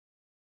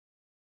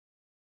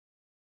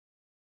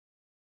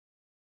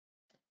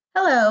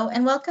Hello,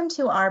 and welcome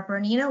to our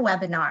BERNINA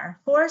webinar,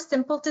 4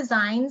 Simple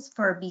Designs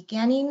for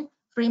Beginning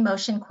Free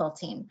Motion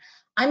Quilting.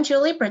 I'm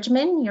Julie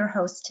Bridgman, your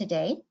host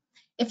today.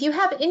 If you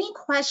have any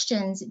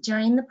questions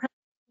during the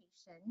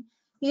presentation,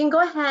 you can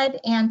go ahead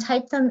and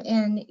type them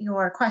in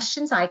your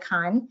questions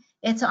icon.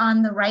 It's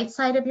on the right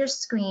side of your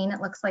screen. It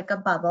looks like a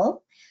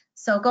bubble.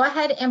 So go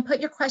ahead and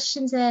put your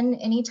questions in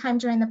anytime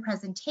during the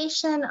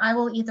presentation. I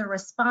will either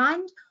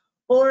respond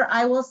or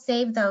I will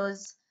save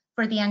those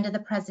for the end of the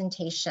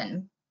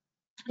presentation.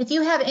 If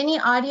you have any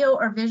audio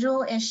or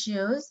visual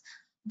issues,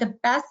 the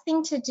best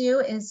thing to do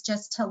is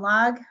just to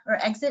log or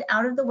exit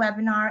out of the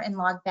webinar and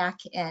log back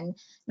in.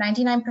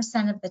 99%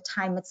 of the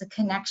time, it's a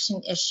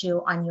connection issue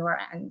on your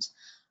end.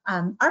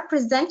 Our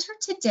presenter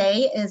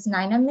today is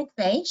Nina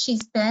McVeigh.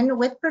 She's been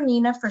with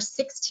BERNINA for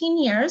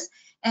 16 years,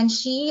 and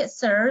she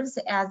serves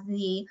as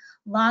the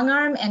long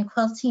arm and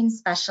quilting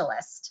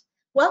specialist.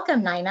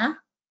 Welcome, Nina.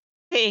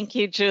 Thank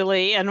you,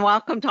 Julie, and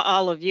welcome to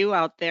all of you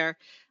out there.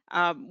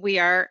 We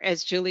are,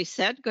 as Julie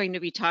said, going to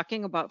be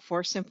talking about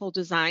 4 simple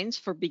designs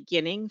for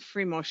beginning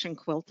free motion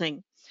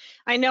quilting.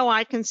 I know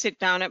I can sit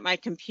down at my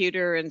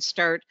computer and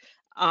start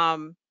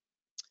surfing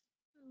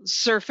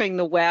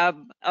the web.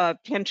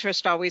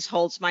 Pinterest always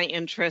holds my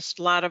interest,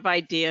 a lot of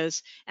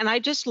ideas, and I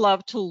just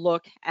love to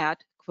look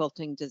at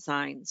quilting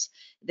designs.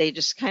 They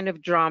just kind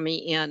of draw me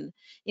in.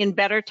 In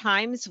better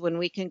times, when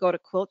we can go to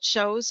quilt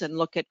shows and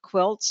look at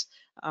quilts,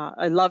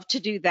 I love to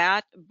do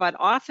that, but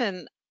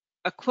often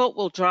a quilt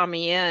will draw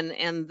me in,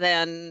 and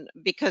then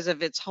because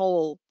of its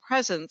whole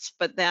presence,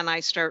 but then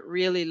I start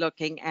really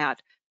looking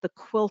at the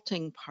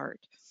quilting part.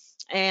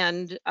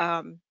 And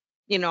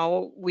you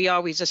know, we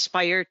always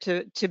aspire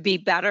to be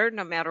better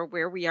no matter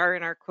where we are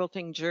in our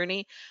quilting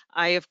journey.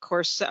 I, of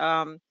course,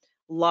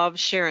 love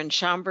Sharon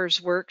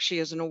Schomburg's work. She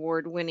is an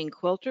award-winning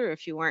quilter,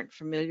 if you aren't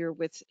familiar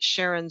with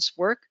Sharon's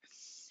work.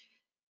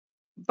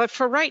 But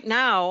for right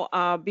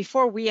now,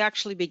 before we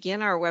actually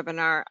begin our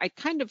webinar, I'd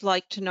kind of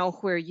like to know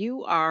where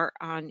you are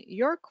on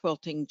your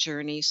quilting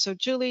journey. So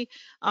Julie,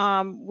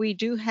 we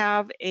do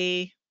have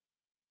a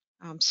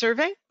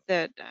survey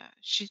that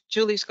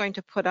Julie's going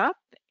to put up,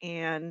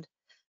 and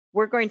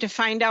we're going to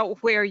find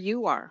out where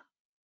you are.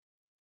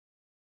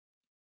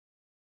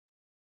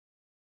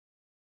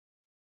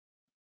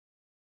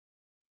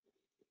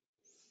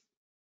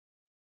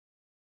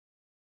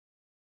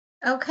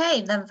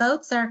 Okay, the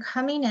votes are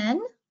coming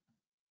in.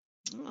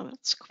 Oh,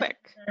 that's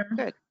quick.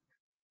 Good. A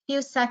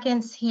few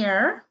seconds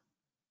here.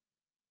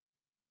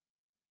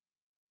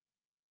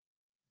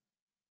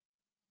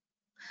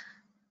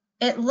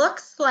 It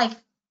looks like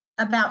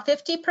about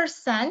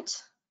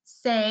 50%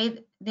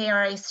 say they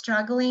are a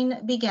struggling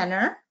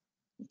beginner.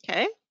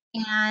 Okay.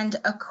 And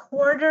a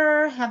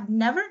quarter have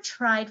never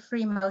tried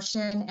free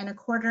motion, and a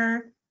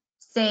quarter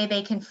say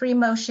they can free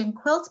motion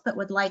quilt but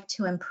would like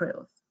to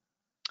improve.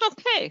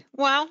 Okay,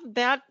 well,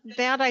 that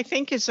I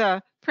think is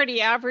a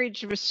pretty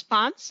average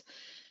response.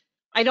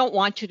 I don't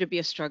want you to be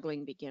a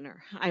struggling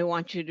beginner. I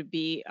want you to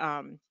be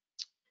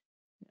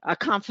a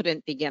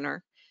confident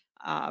beginner.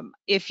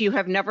 If you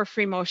have never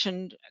free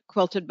motion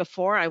quilted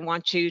before, I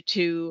want you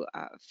to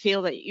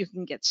feel that you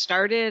can get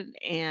started,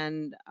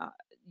 and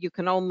you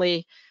can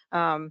only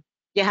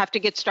you have to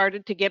get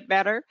started to get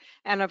better.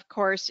 And of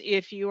course,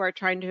 if you are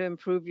trying to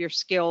improve your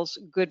skills,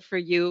 good for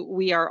you.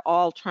 We are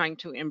all trying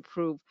to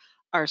improve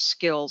our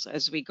skills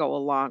as we go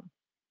along.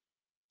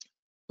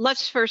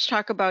 Let's first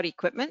talk about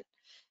equipment.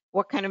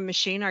 What kind of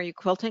machine are you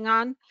quilting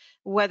on?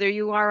 Whether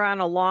you are on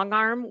a long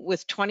arm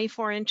with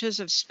 24 inches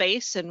of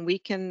space, and we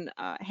can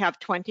have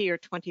 20 or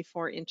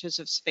 24 inches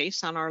of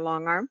space on our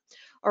long arm,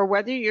 or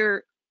whether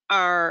you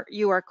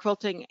are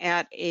quilting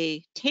at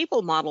a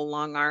table model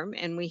long arm,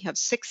 and we have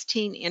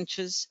 16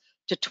 inches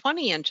to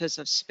 20 inches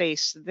of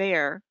space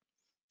there,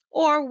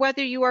 or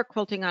whether you are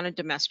quilting on a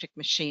domestic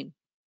machine.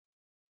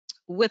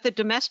 With a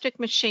domestic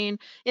machine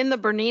in the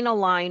BERNINA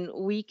line,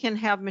 we can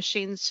have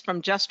machines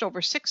from just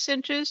over 6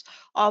 inches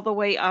all the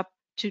way up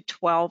to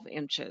 12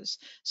 inches.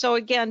 So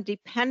again,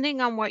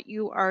 depending on what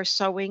you are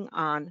sewing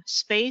on,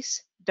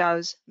 space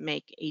does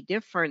make a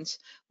difference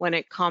when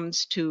it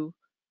comes to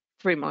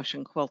free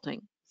motion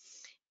quilting.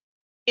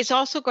 It's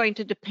also going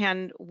to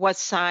depend what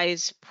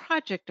size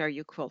project are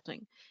you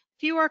quilting.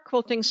 If you are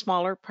quilting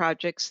smaller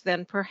projects,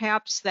 then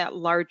perhaps that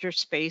larger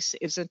space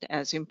isn't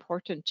as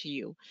important to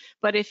you.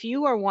 But if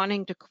you are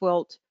wanting to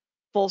quilt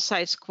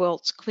full-size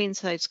quilts,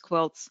 queen-size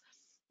quilts,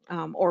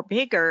 or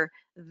bigger,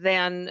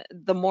 then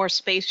the more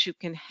space you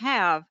can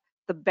have,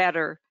 the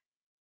better.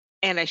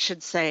 And I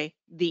should say,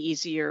 the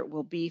easier it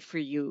will be for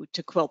you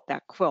to quilt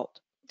that quilt.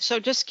 So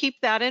just keep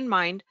that in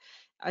mind.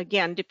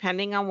 Again,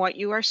 depending on what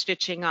you are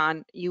stitching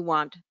on, you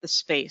want the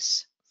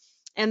space.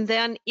 And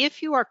then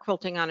if you are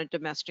quilting on a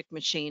domestic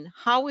machine,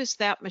 how is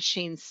that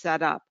machine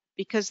set up?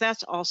 Because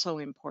that's also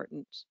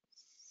important.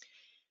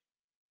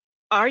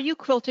 Are you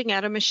quilting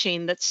at a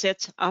machine that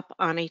sits up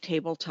on a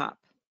tabletop?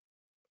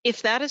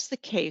 If that is the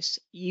case,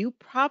 you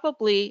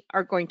probably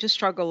are going to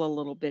struggle a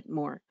little bit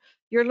more.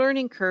 Your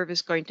learning curve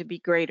is going to be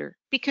greater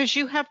because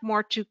you have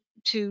more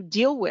to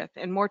deal with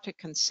and more to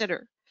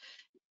consider.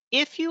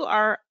 If you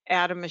are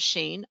at a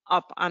machine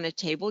up on a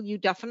table, you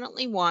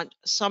definitely want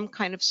some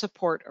kind of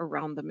support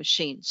around the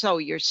machine. So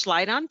your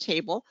slide-on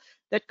table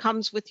that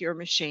comes with your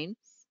machine.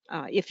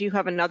 If you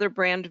have another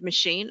brand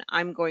machine,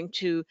 I'm going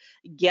to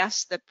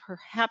guess that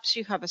perhaps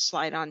you have a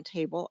slide-on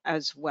table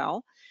as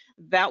well.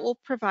 That will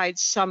provide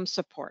some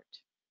support,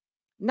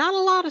 not a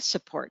lot of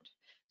support.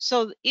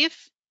 So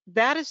if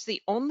that is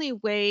the only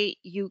way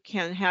you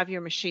can have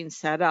your machine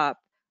set up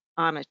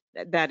on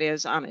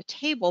a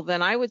table,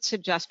 then I would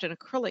suggest an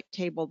acrylic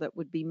table that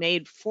would be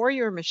made for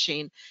your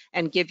machine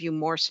and give you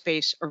more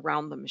space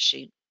around the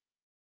machine.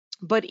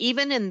 But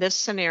even in this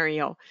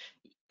scenario,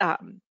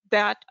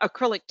 that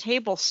acrylic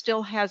table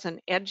still has an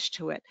edge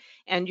to it,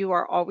 and you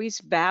are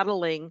always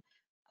battling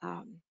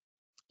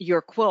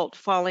your quilt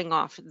falling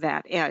off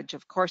that edge.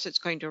 Of course, it's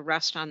going to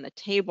rest on the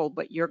table,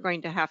 but you're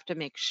going to have to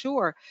make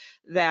sure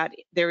that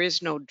there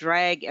is no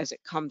drag as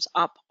it comes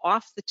up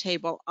off the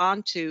table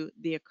onto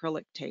the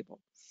acrylic table.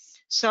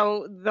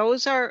 So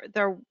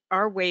there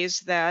are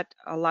ways that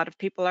a lot of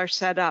people are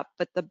set up,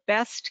 but the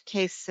best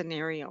case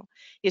scenario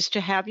is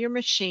to have your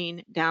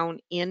machine down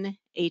in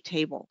a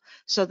table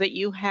so that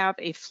you have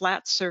a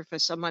flat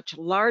surface, a much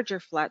larger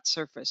flat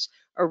surface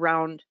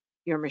around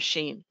your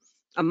machine,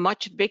 a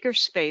much bigger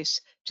space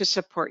to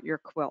support your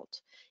quilt.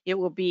 It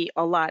will be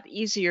a lot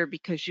easier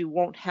because you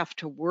won't have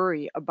to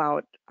worry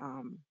about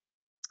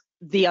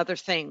the other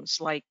things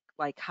like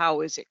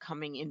how is it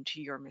coming into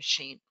your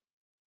machine.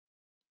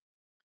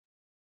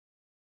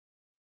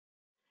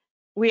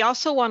 We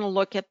also want to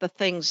look at the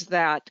things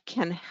that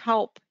can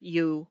help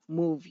you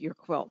move your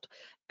quilt.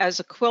 As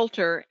a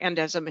quilter and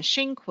as a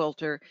machine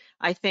quilter,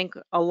 I think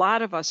a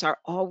lot of us are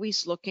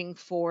always looking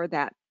for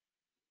that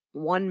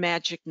one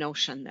magic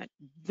notion that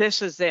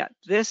this is it.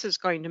 This is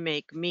going to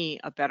make me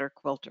a better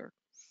quilter.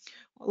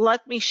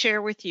 Let me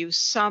share with you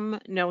some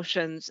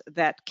notions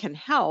that can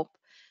help,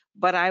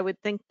 but I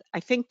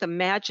think the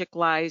magic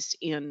lies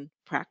in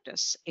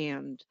practice,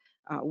 and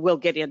we'll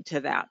get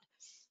into that.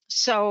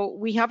 So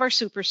we have our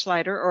super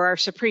slider, or our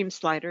supreme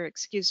slider,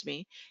 excuse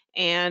me,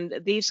 and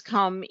these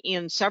come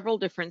in several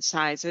different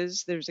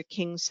sizes. There's a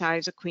king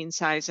size, a queen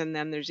size, and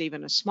then there's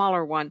even a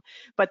smaller one.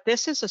 But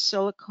this is a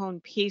silicone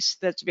piece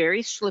that's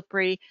very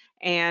slippery,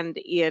 and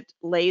it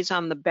lays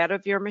on the bed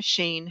of your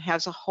machine,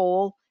 has a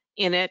hole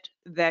in it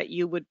that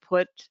you would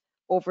put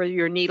over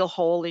your needle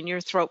hole in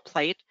your throat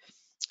plate,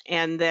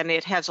 and then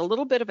it has a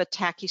little bit of a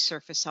tacky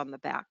surface on the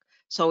back,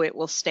 so it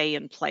will stay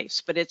in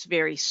place, but it's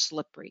very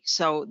slippery.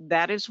 So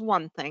that is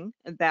one thing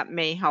that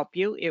may help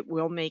you. It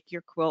will make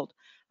your quilt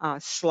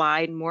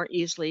slide more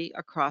easily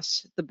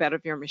across the bed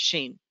of your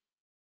machine.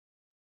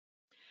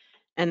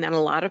 And then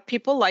a lot of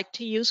people like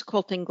to use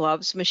quilting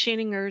gloves.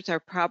 Machiningers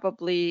are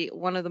probably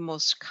one of the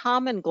most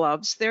common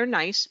gloves. They're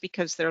nice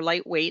because they're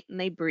lightweight and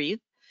they breathe.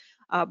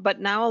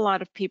 But now a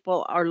lot of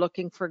people are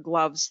looking for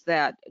gloves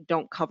that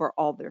don't cover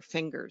all their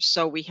fingers.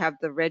 So we have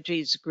the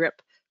Reggie's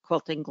Grip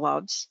quilting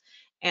gloves.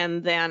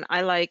 And then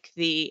I like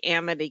the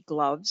Amity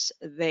gloves.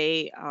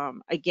 They,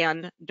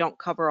 again, don't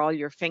cover all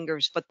your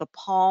fingers, but the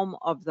palm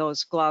of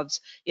those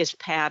gloves is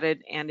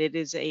padded and it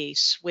is a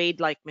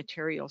suede-like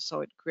material, so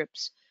it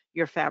grips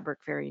your fabric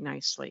very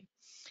nicely.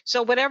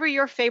 So whatever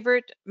your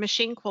favorite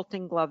machine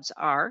quilting gloves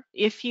are,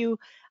 if you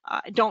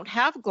don't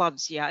have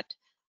gloves yet,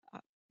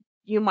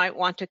 you might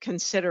want to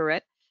consider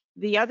it.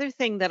 The other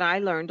thing that I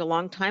learned a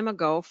long time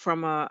ago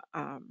from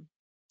an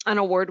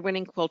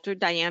award-winning quilter,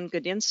 Diane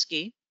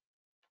Godinsky,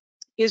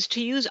 is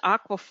to use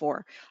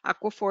Aquaphor.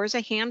 Aquaphor is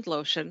a hand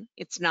lotion.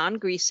 It's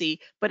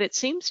non-greasy, but it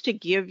seems to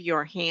give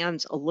your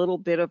hands a little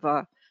bit of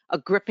a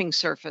gripping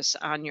surface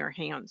on your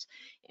hands.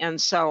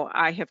 And so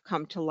I have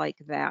come to like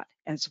that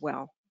as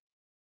well.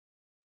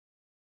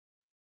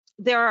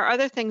 There are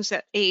other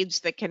aids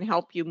that can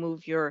help you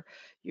move your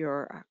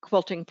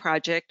quilting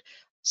project.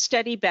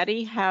 Steady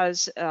Betty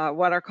has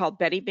what are called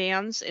Betty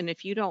bands, and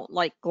if you don't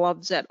like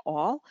gloves at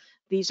all,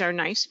 these are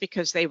nice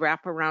because they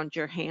wrap around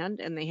your hand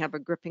and they have a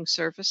gripping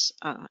surface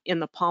in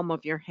the palm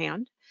of your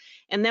hand.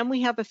 And then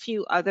we have a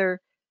few other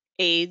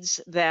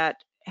aids that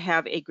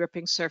have a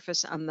gripping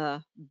surface on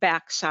the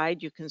back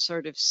side. You can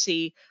sort of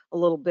see a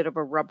little bit of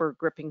a rubber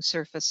gripping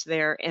surface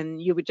there,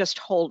 and you would just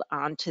hold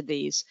on to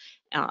these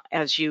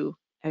as you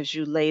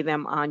lay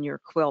them on your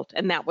quilt,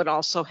 and that would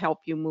also help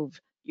you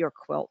move your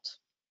quilt.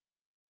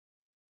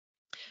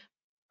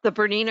 The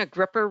Bernina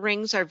gripper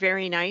rings are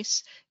very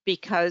nice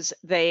because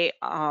they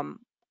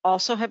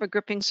also have a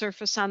gripping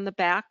surface on the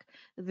back.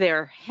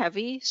 They're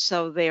heavy,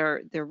 so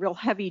they're real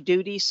heavy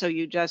duty, so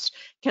you just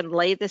can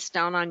lay this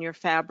down on your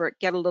fabric,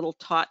 get a little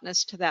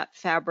tautness to that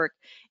fabric,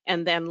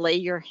 and then lay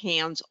your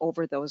hands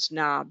over those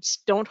knobs.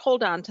 Don't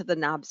hold on to the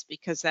knobs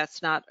because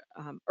that's not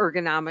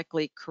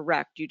ergonomically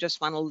correct. You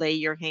just want to lay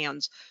your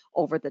hands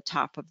over the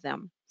top of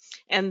them.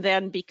 And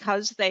then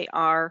because they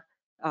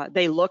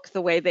look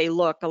the way they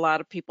look, a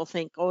lot of people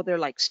think, oh, they're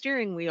like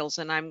steering wheels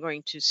and I'm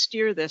going to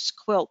steer this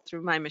quilt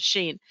through my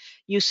machine.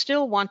 You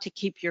still want to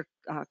keep your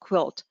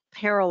quilt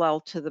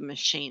parallel to the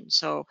machine,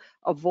 so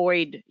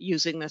avoid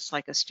using this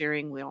like a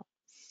steering wheel.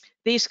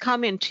 These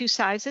come in two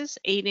sizes,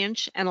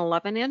 8-inch and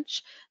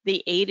 11-inch.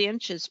 The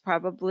 8-inch is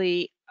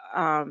probably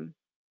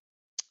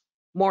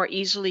more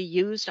easily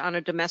used on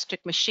a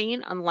domestic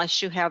machine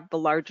unless you have the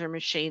larger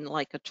machine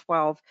like a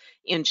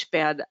 12-inch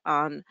bed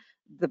on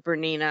the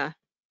BERNINA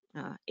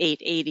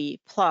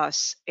 880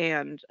 Plus,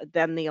 and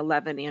then the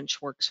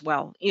 11-inch works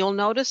well. You'll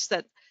notice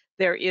that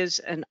there is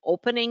an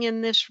opening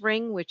in this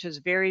ring, which is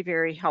very,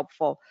 very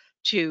helpful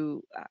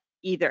to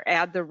either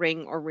add the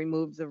ring or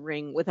remove the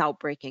ring without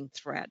breaking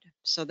thread.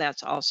 So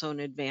that's also an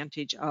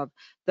advantage of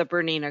the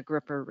BERNINA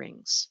gripper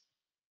rings.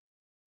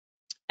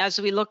 As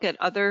we look at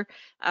other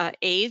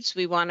aids,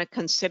 we want to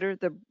consider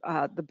the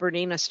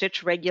BERNINA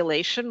stitch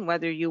regulation,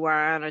 whether you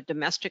are on a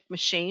domestic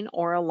machine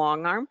or a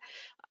long arm.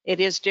 It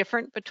is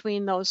different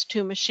between those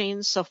two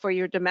machines. So for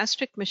your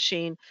domestic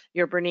machine,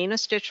 your BERNINA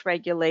stitch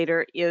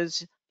regulator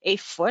is a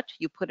foot.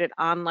 You put it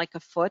on like a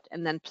foot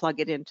and then plug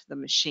it into the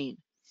machine.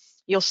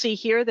 You'll see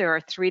here there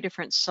are 3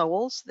 different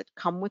soles that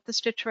come with the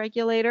stitch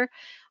regulator.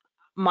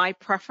 My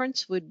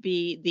preference would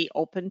be the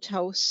open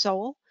toe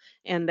sole,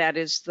 and that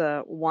is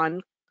the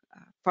one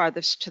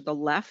farthest to the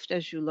left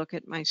as you look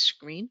at my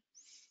screen,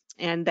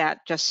 and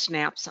that just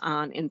snaps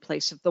on in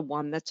place of the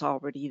one that's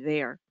already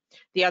there.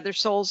 The other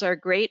soles are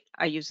great.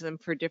 I use them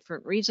for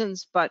different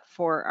reasons, but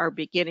for our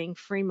beginning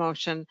free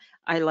motion,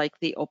 I like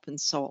the open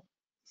sole.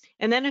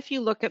 And then if you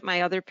look at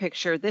my other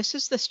picture, this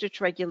is the stitch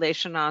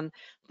regulation on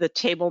the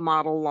table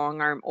model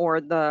long arm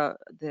or the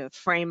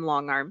frame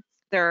long arm.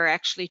 There are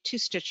actually 2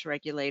 stitch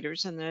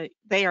regulators, and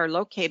they are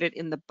located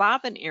in the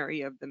bobbin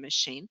area of the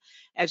machine.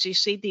 As you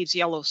see these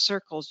yellow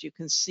circles, you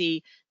can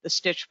see the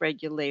stitch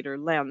regulator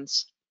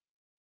lens.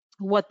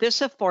 What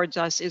this affords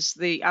us is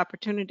the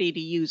opportunity to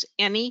use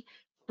any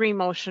free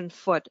motion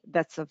foot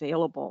that's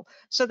available.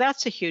 So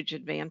that's a huge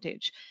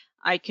advantage.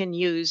 I can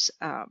use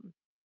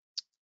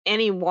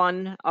any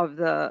one of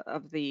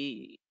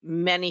the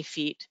many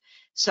feet.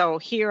 So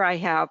here I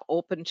have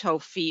open toe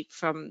feet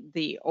from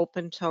the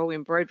open toe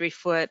embroidery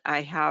foot.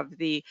 I have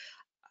the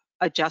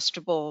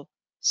adjustable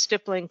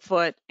stippling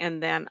foot,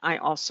 and then I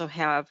also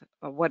have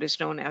what is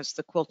known as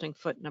the quilting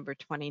foot number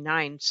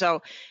 29.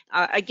 So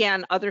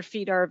again, other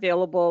feet are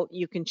available.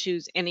 You can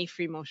choose any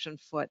free motion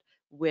foot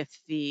with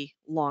the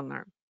long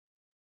arm.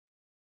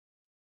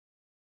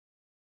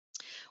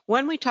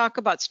 When we talk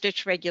about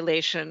stitch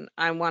regulation,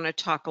 I want to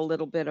talk a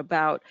little bit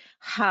about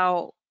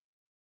how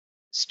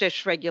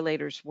stitch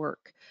regulators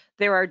work.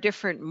 There are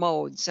different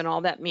modes, and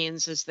all that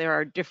means is there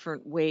are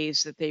different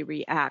ways that they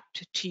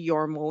react to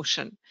your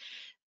motion.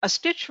 A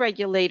stitch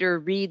regulator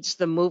reads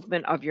the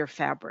movement of your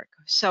fabric.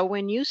 So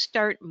when you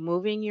start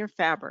moving your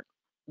fabric,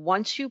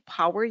 once you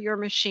power your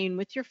machine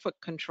with your foot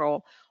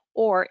control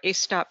or a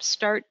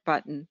stop-start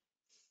button,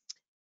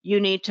 you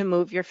need to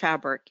move your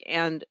fabric,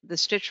 and the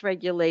stitch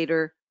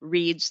regulator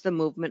reads the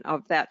movement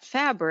of that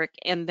fabric,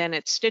 and then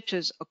it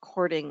stitches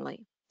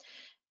accordingly.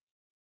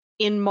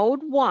 In mode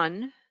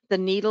 1, the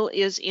needle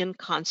is in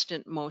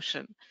constant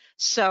motion.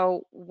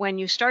 So when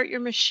you start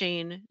your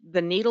machine,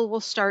 the needle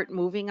will start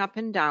moving up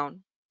and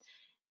down.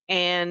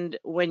 And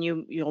when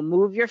you'll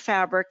move your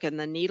fabric, and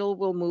the needle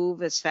will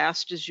move as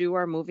fast as you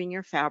are moving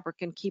your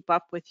fabric and keep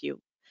up with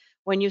you.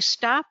 When you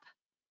stop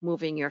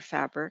moving your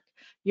fabric,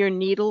 your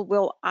needle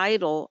will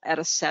idle at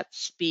a set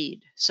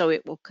speed. So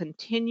it will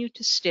continue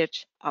to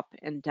stitch up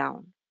and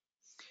down.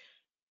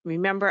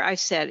 Remember, I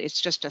said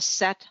it's just a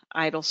set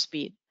idle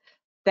speed.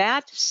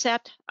 That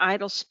set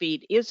idle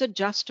speed is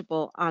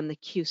adjustable on the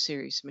Q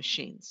series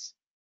machines.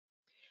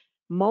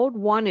 Mode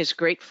 1 is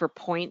great for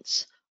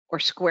points or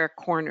square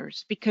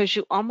corners because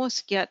you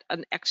almost get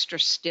an extra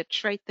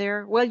stitch right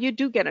there. Well, you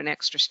do get an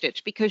extra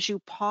stitch because you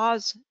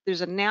pause.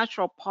 There's a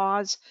natural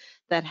pause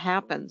that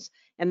happens,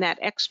 and that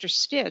extra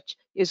stitch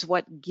is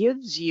what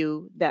gives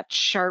you that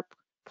sharp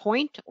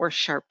point or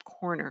sharp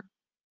corner.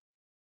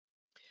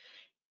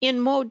 In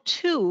mode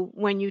 2,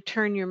 when you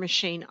turn your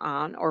machine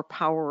on or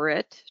power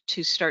it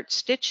to start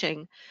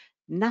stitching,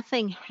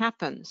 nothing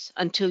happens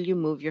until you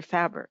move your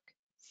fabric.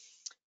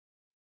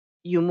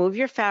 You move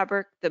your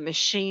fabric, the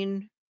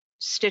machine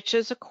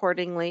stitches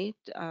accordingly,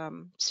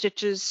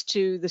 stitches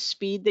to the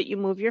speed that you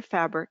move your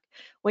fabric.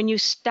 When you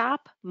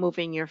stop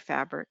moving your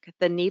fabric,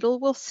 the needle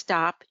will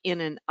stop in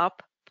an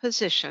up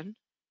position,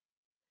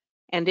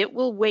 and it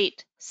will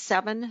wait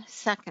 7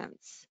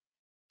 seconds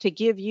to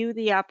give you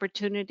the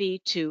opportunity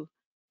to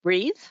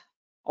breathe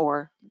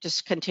or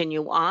just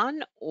continue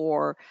on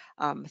or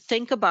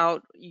think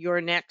about your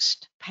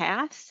next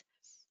path.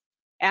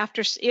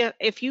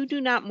 If you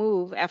do not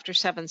move after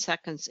 7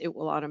 seconds, it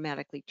will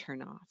automatically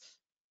turn off.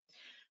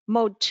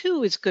 Mode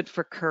 2 is good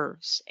for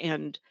curves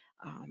and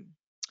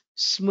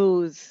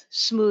smooth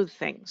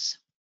things.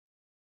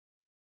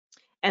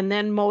 And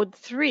then mode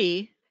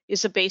 3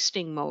 is a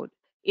basting mode.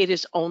 It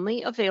is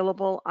only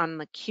available on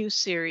the Q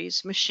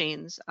series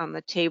machines on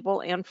the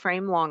table and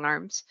frame long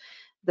arms.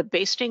 The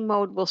basting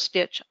mode will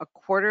stitch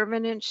 1/4 of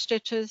an inch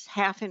stitches,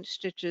 1/2 inch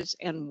stitches,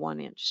 and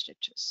 1 inch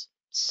stitches.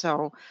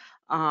 So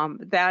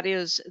that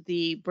is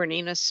the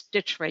BERNINA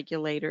stitch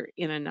regulator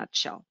in a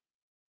nutshell.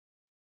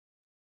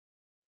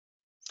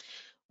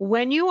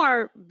 When you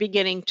are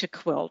beginning to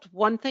quilt,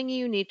 one thing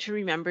you need to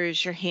remember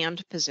is your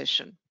hand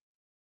position.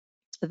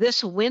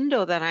 This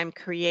window that I'm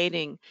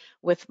creating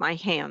with my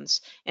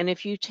hands, and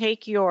if you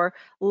take your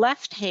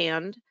left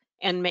hand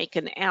and make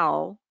an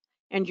L,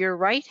 and your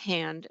right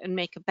hand and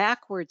make a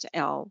backwards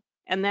L,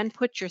 and then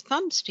put your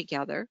thumbs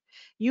together,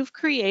 you've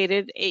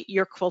created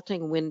your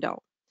quilting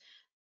window.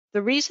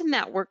 The reason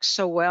that works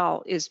so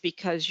well is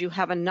because you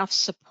have enough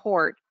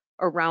support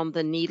around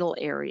the needle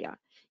area.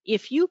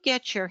 If you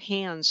get your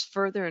hands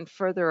further and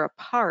further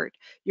apart,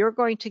 you're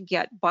going to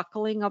get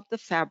buckling of the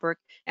fabric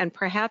and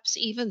perhaps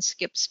even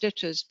skip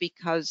stitches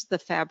because the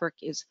fabric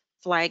is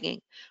flagging.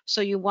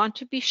 So you want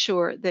to be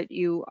sure that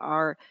you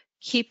are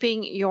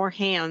keeping your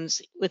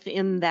hands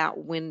within that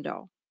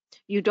window.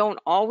 You don't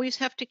always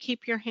have to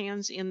keep your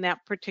hands in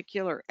that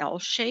particular L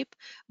shape,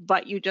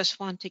 but you just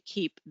want to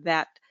keep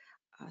that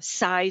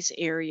size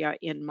area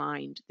in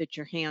mind, that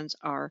your hands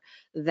are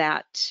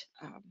that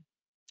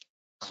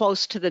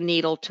close to the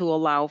needle to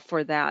allow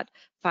for that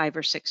 5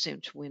 or 6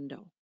 inch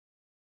window.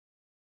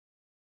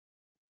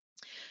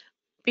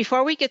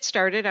 Before we get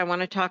started, I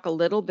want to talk a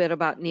little bit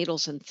about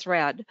needles and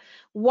thread.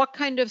 What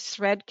kind of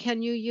thread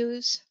can you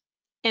use?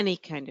 Any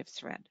kind of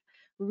thread.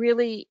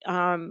 Really,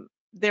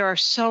 there are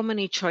so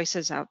many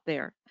choices out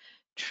there.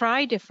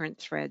 Try different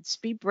threads,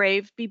 be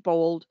brave, be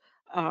bold,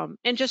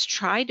 and just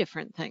try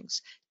different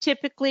things.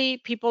 Typically,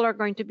 people are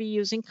going to be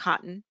using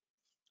cotton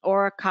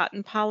or a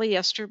cotton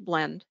polyester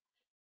blend.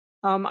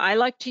 I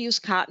like to use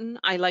cotton.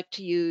 I like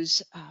to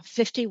use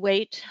 50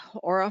 weight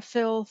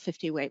Aurifil,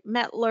 50 weight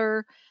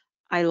Metler.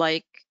 I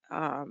like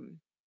a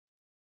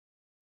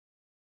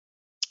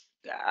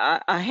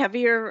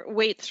heavier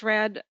weight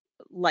thread,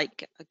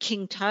 like a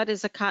King Tut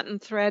is a cotton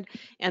thread,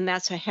 and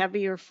that's a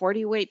heavier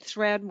 40 weight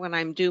thread when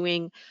I'm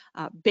doing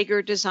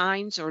bigger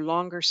designs or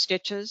longer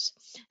stitches.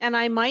 And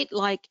I might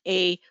like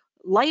a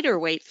lighter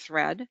weight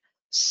thread,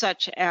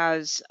 such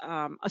as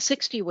a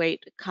 60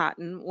 weight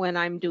cotton when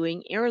I'm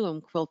doing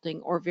heirloom quilting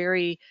or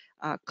very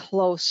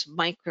close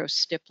micro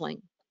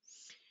stippling.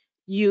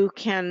 You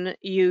can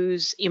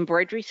use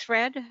embroidery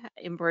thread.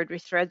 Embroidery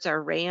threads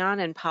are rayon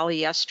and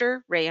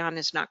polyester. Rayon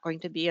is not going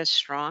to be as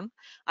strong.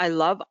 I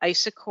love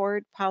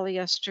Isacord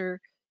polyester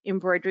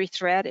embroidery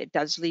thread. It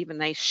does leave a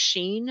nice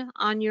sheen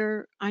on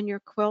your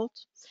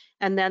quilt.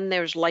 And then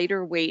there's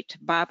lighter weight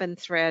bobbin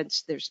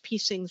threads. There's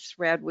piecing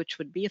thread, which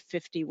would be a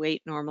 50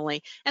 weight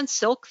normally, and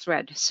silk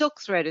thread. Silk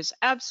thread is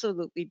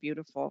absolutely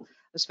beautiful,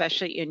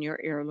 especially in your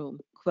heirloom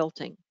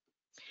quilting.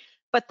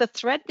 But the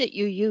thread that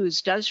you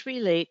use does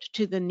relate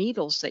to the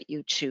needles that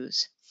you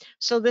choose.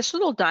 So this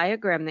little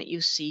diagram that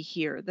you see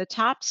here, the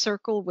top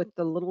circle with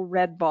the little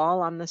red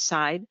ball on the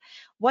side,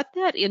 what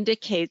that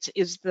indicates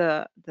is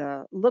the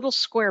little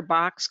square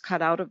box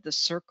cut out of the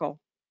circle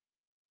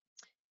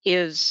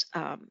is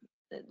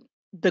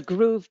the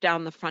groove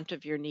down the front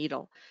of your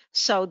needle.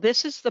 So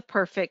this is the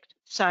perfect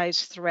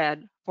size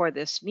thread for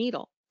this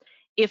needle.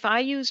 If I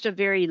used a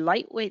very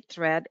lightweight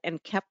thread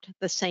and kept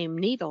the same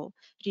needle,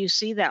 do you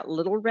see that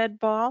little red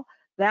ball?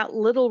 That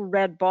little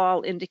red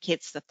ball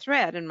indicates the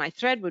thread, and my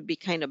thread would be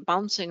kind of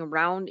bouncing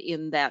around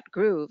in that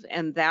groove,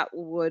 and that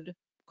would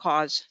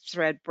cause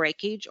thread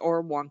breakage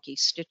or wonky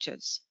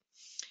stitches.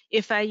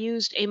 If I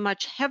used a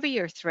much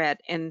heavier thread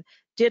and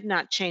did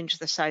not change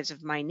the size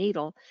of my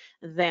needle,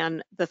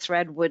 then the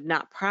thread would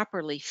not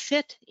properly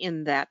fit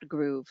in that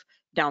groove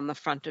down the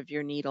front of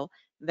your needle.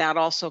 That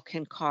also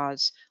can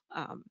cause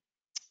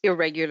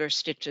irregular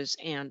stitches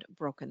and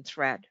broken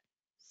thread.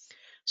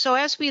 So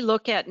as we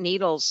look at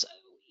needles,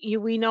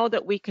 we know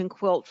that we can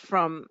quilt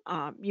from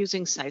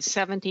using size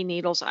 70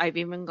 needles. I've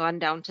even gone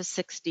down to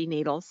 60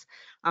 needles.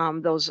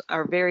 Those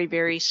are very,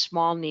 very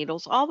small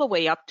needles, all the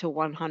way up to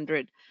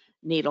 100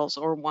 needles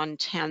or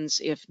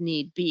 110s if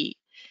need be.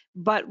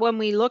 But when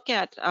we look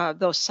at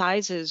those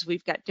sizes,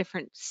 we've got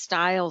different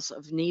styles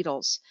of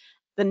needles.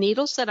 The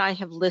needles that I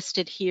have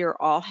listed here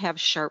all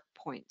have sharp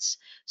points.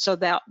 So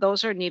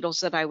those are needles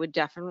that I would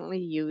definitely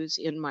use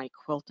in my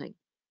quilting.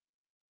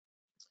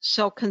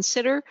 So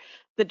consider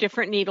the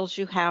different needles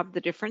you have, the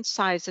different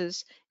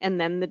sizes, and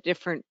then the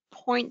different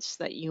points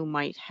that you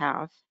might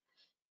have,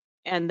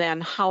 and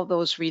then how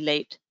those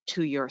relate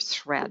to your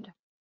thread.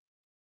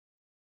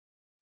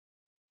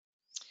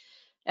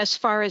 As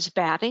far as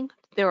batting,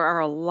 there are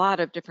a lot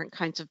of different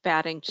kinds of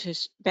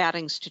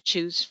battings to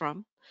choose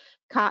from.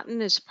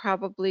 Cotton is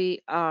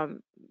probably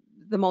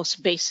the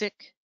most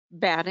basic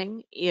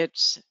batting.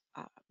 It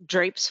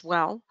drapes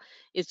well.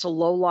 It's a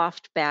low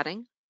loft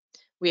batting.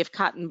 We have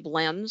cotton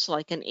blends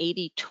like an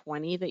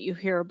 80-20 that you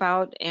hear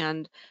about,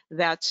 and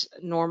that's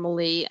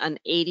normally an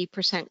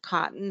 80%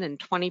 cotton and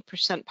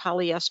 20%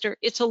 polyester.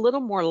 It's a little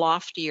more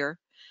loftier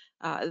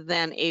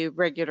than a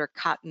regular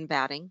cotton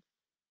batting.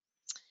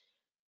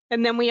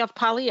 And then we have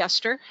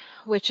polyester,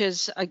 which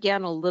is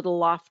again a little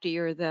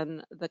loftier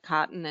than the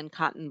cotton and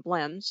cotton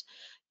blends.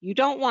 You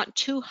don't want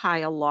too high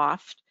a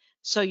loft,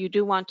 so you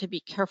do want to be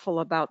careful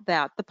about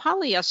that. The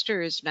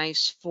polyester is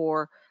nice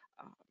for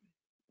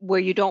where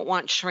you don't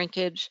want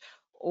shrinkage,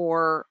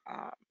 or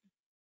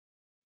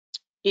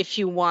if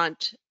you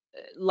want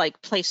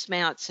like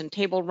placemats and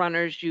table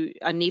runners.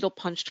 A needle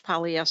punched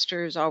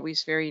polyester is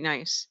always very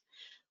nice.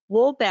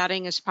 Wool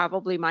batting is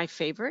probably my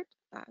favorite,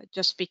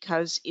 just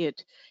because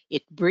it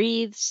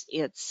breathes,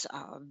 it's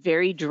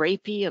very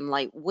drapey and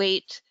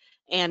lightweight,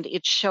 and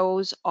it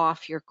shows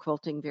off your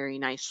quilting very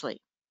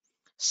nicely.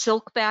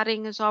 Silk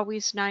batting is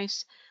always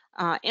nice.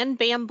 And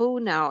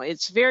bamboo now,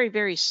 it's very,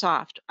 very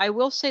soft. I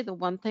will say the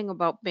one thing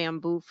about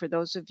bamboo, for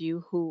those of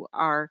you who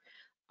are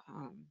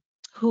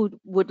who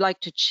would like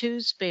to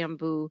choose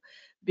bamboo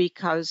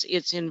because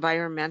it's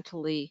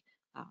environmentally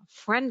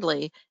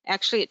friendly,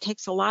 actually it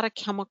takes a lot of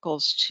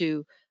chemicals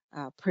to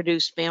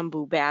produce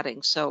bamboo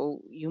batting, so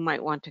you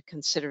might want to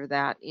consider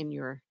that in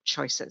your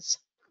choices.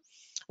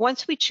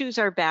 Once we choose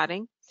our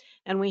batting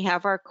and we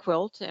have our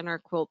quilt and our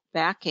quilt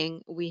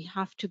backing, we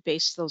have to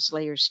baste those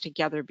layers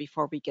together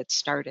before we get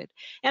started.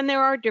 And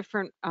there are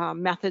different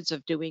methods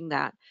of doing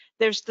that.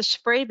 There's the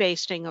spray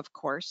basting, of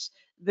course.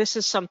 This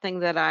is something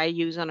that I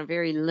use on a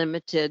very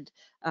limited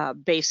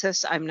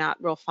basis. I'm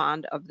not real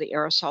fond of the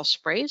aerosol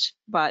sprays,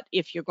 but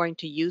if you're going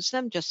to use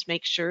them, just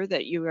make sure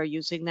that you are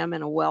using them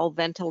in a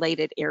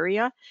well-ventilated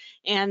area,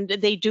 and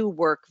they do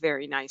work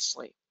very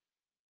nicely.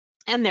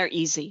 And they're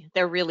easy.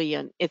 They're really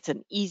it's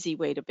an easy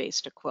way to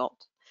baste a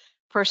quilt.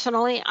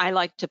 Personally, I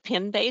like to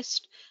pin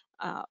baste.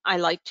 I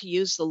like to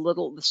use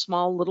the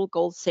small little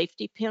gold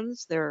safety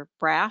pins. They're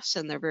brass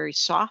and they're very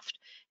soft,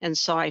 and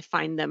so I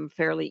find them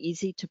fairly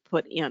easy to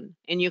put in.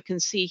 And you can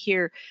see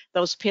here,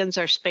 those pins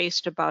are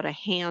spaced about a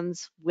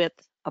hand's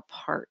width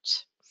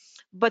apart.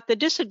 But the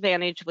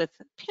disadvantage with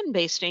pin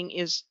basting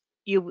is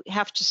you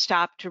have to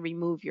stop to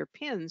remove your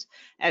pins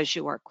as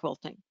you are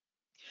quilting.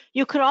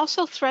 You could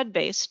also thread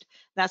baste,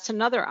 that's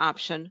another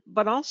option,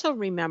 but also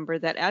remember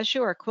that as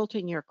you are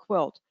quilting your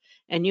quilt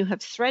and you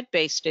have thread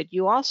basted,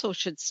 you also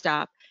should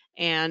stop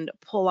and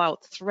pull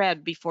out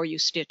thread before you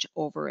stitch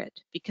over it,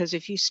 because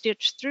if you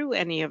stitch through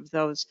any of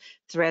those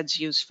threads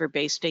used for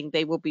basting,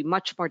 they will be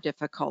much more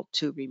difficult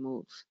to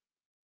remove.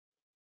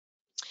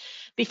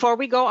 Before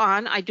we go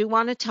on, I do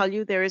want to tell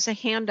you there is a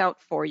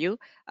handout for you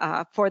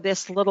for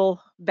this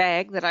little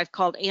bag that I've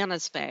called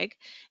Anna's bag,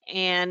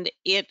 and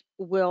it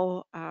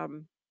will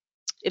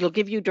it'll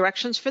give you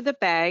directions for the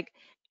bag,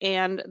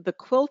 and the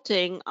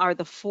quilting are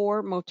the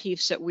 4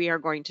 motifs that we are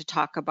going to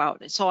talk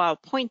about. So I'll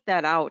point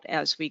that out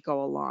as we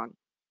go along.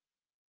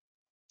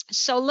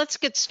 So let's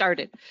get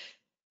started.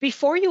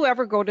 Before you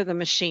ever go to the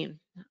machine,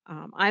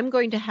 I'm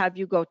going to have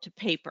you go to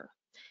paper,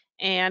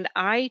 and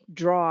I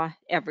draw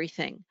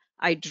everything.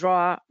 I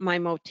draw my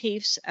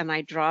motifs and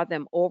I draw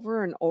them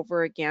over and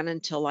over again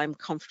until I'm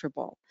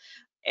comfortable.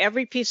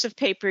 Every piece of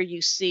paper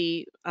you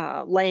see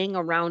laying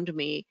around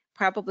me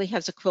probably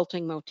has a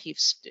quilting motif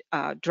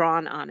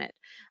drawn on it.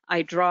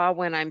 I draw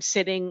when I'm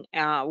sitting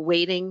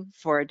waiting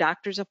for a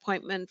doctor's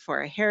appointment,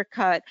 for a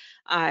haircut.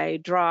 I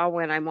draw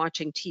when I'm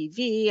watching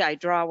TV. I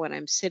draw when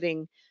I'm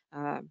sitting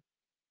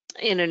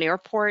in an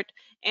airport.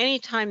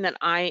 Anytime that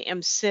I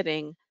am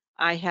sitting,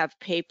 I have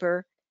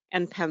paper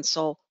and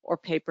pencil or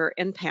paper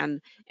and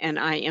pen, and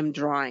I am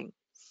drawing.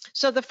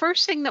 So the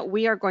first thing that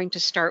we are going to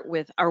start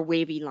with are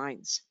wavy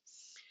lines.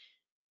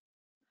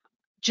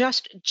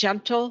 Just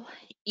gentle,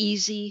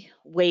 easy,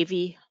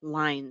 wavy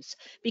lines.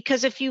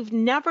 Because if you've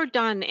never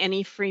done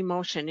any free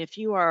motion, if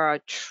you are a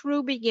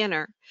true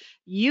beginner,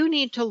 you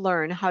need to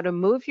learn how to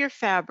move your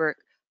fabric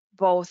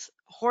both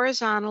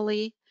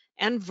horizontally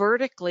and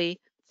vertically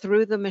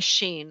through the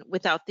machine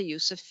without the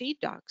use of feed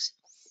dogs.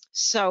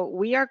 So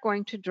we are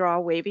going to draw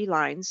wavy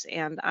lines,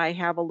 and I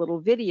have a little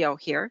video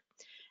here,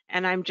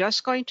 and I'm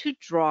just going to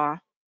draw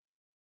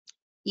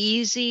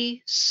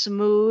easy,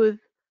 smooth,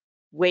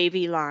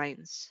 wavy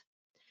lines.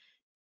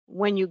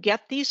 When you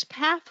get these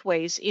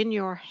pathways in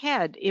your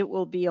head, it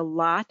will be a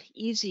lot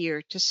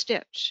easier to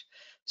stitch.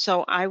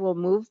 So I will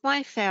move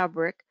my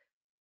fabric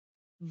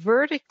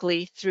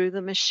vertically through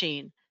the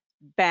machine,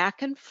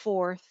 back and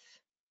forth,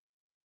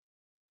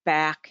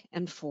 back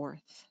and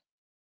forth.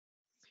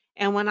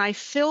 And when I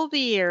fill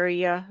the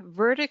area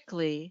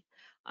vertically,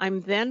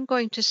 I'm then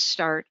going to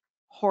start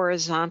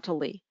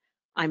horizontally.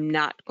 I'm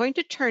not going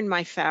to turn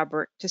my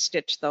fabric to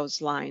stitch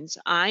those lines.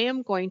 I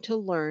am going to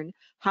learn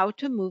how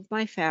to move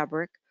my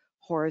fabric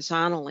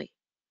horizontally.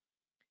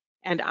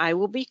 And I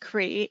will be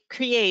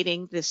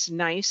creating this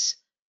nice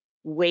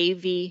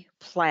wavy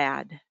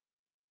plaid.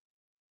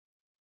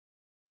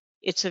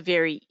 It's a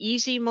very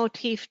easy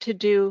motif to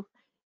do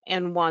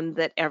and one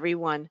that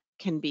everyone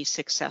can be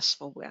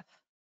successful with.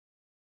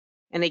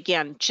 And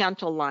again,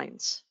 gentle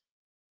lines.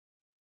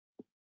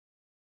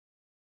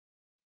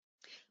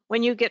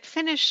 When you get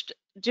finished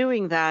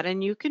doing that,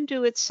 and you can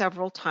do it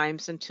several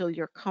times until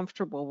you're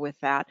comfortable with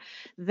that,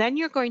 then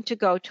you're going to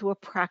go to a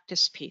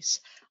practice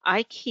piece.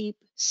 I keep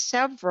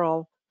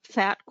several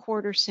fat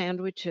quarter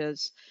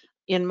sandwiches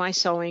in my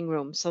sewing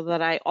room so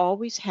that I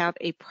always have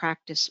a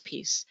practice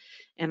piece,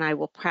 and I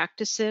will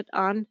practice it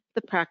on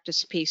the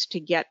practice piece to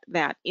get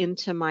that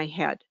into my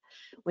head.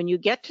 When you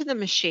get to the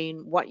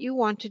machine, what you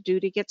want to do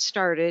to get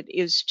started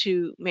is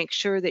to make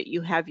sure that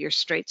you have your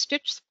straight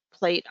stitch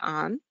plate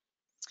on.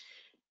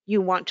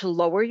 You want to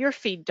lower your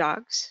feed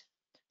dogs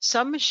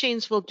Some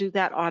machines will do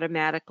that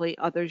automatically,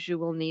 others you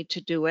will need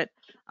to do it.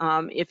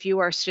 If you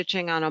are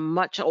stitching on a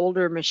much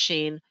older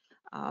machine,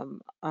 not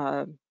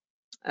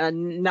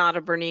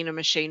a Bernina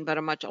machine, but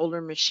a much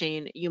older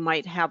machine, you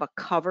might have a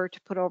cover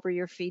to put over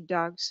your feed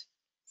dogs.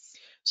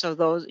 So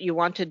those, you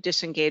want to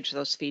disengage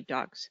those feed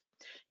dogs.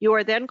 You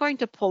are then going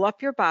to pull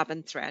up your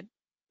bobbin thread,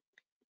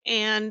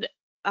 and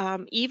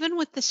even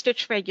with the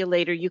stitch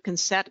regulator, you can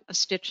set a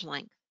stitch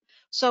length.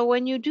 So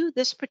when you do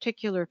this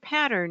particular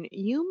pattern,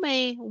 you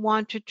may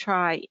want to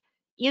try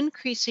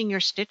increasing your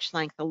stitch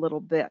length a little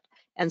bit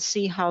and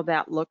see how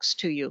that looks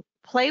to you.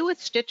 Play with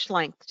stitch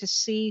length to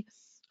see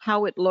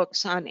how it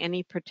looks on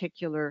any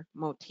particular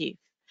motif.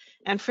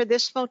 And for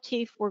this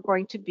motif, we're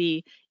going to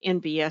be in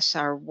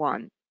BSR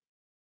 1.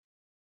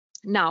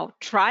 Now,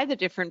 try the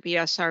different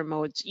BSR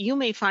modes. You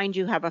may find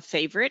you have a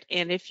favorite,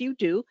 and if you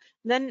do,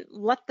 then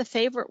let the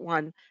favorite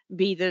one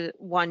be the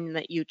one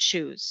that you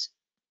choose.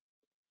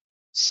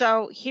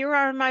 So here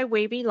are my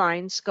wavy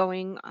lines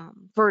going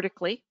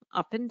vertically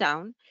up and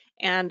down,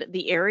 and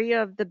the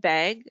area of the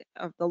bag,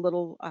 of the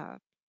little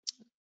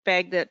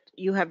bag that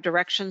you have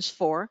directions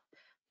for,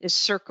 is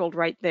circled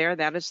right there.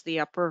 That is the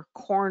upper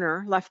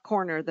corner, left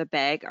corner of the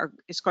bag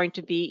is going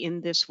to be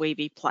in this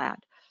wavy plaid.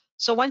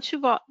 So once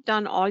you've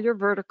done all your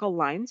vertical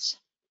lines,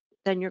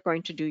 then you're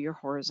going to do your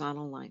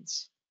horizontal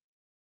lines.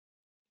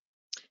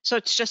 So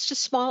it's just a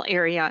small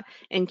area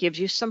and gives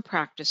you some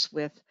practice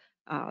with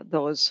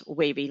those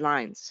wavy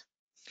lines.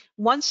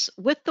 Once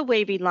with the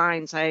wavy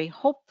lines,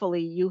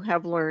 hopefully you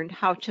have learned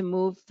how to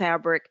move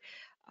fabric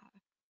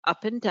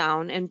up and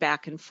down and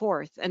back and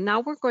forth. And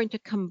now we're going to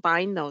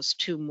combine those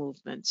two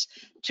movements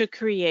to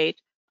create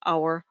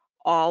our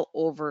all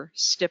over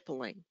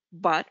stippling.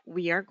 But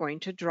we are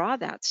going to draw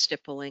that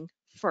stippling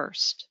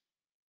first.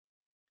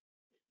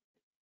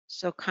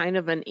 So kind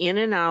of an in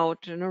and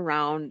out and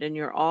around, and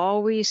you're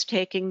always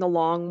taking the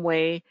long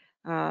way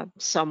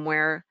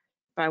somewhere.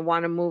 If I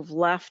want to move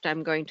left,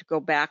 I'm going to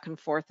go back and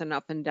forth and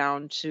up and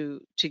down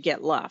to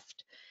get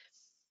left.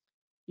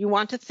 You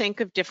want to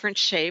think of different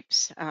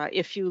shapes.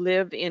 If you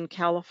live in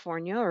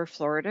California or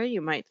Florida,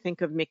 you might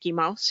think of Mickey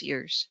Mouse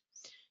ears.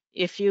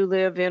 If you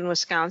live in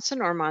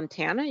Wisconsin or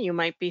Montana, you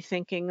might be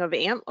thinking of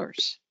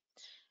antlers.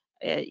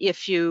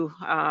 If you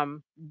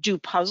do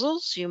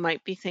puzzles, you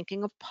might be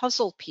thinking of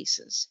puzzle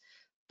pieces,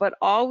 but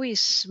always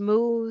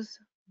smooth,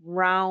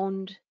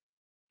 round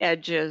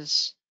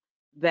edges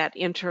that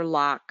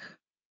interlock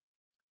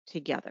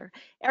together.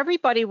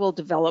 Everybody will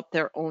develop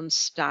their own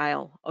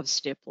style of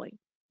stippling.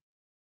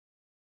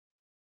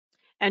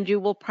 And you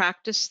will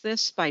practice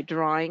this by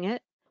drawing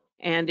it.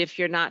 And if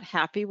you're not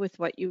happy with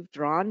what you've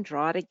drawn,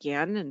 draw it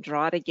again and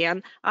draw it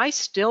again. I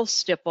still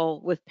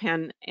stipple with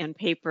pen and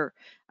paper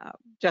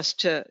just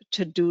to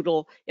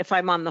doodle. If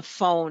I'm on the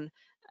phone,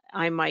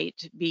 I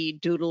might be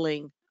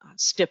doodling,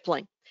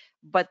 stippling.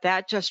 But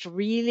that just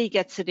really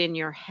gets it in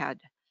your head.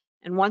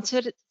 And once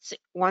it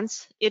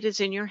is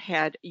in your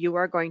head, you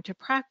are going to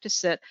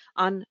practice it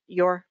on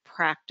your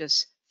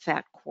practice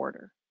fat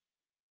quarter.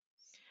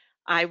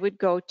 I would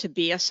go to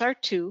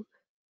BSR2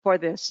 for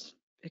this,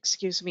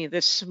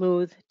 this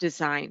smooth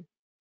design.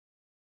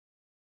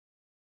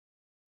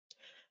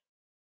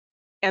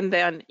 And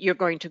then you're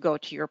going to go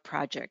to your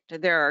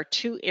project. There are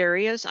two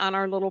areas on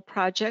our little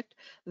project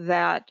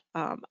that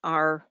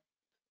are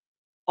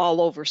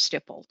all over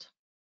stippled.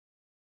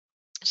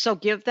 So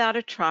give that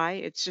a try.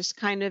 It's just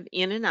kind of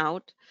in and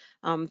out.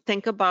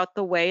 Think about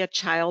the way a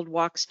child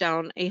walks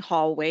down a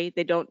hallway.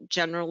 They don't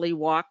generally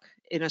walk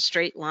in a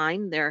straight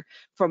line. They're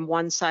from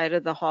one side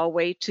of the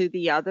hallway to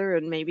the other,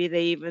 and maybe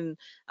they even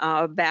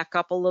back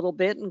up a little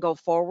bit and go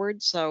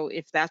forward. So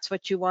if that's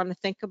what you want to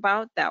think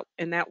about,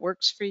 that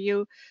works for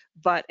you.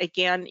 But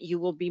again, you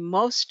will be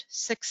most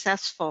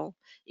successful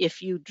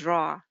if you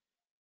draw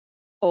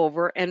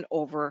over and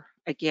over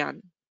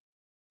again.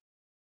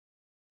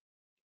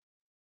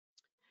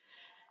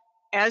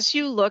 As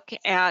you look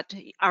at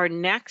our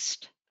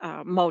next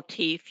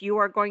motif, you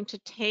are going to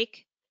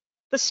take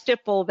the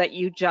stipple that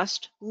you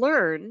just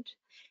learned,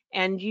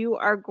 and you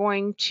are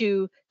going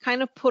to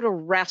kind of put a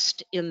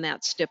rest in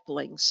that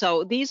stippling.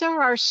 So these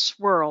are our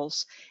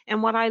swirls.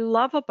 And what I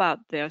love about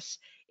this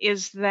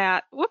is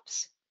that,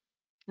 whoops,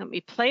 let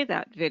me play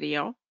that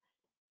video.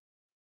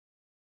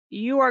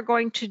 You are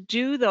going to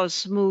do those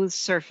smooth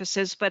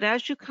surfaces, but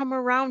as you come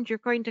around, you're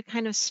going to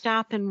kind of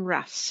stop and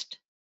rest.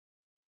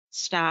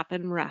 Stop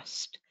and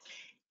rest.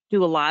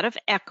 Do a lot of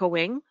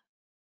echoing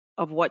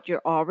of what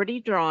you're already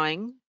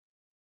drawing.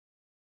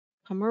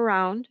 Come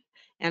around.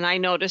 And I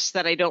notice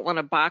that I don't want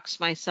to box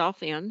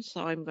myself in,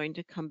 so I'm going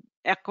to come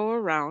echo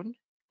around,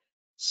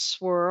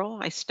 swirl,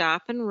 I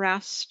stop and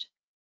rest,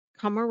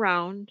 come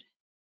around,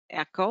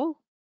 echo,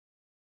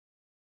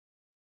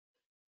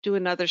 do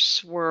another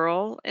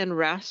swirl and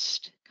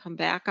rest, come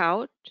back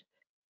out,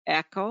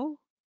 echo.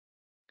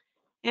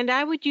 And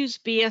I would use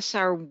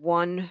BSR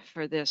 1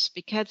 for this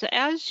because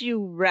as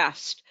you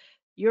rest,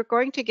 you're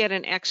going to get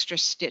an extra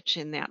stitch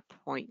in that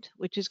point,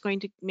 which is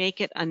going to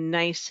make it a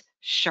nice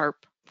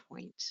sharp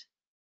point.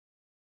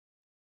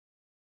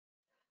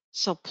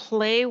 So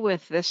play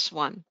with this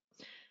one.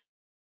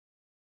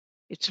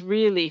 It's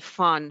really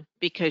fun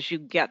because you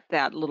get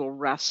that little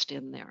rest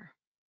in there.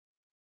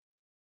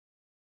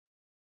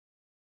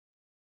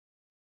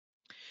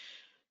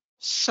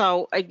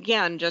 So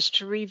again, just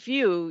to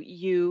review,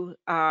 you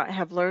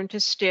have learned to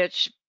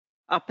stitch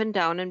up and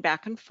down and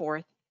back and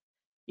forth.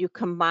 You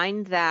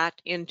combine that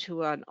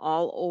into an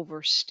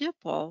all-over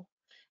stipple,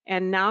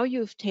 and now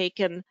you've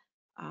taken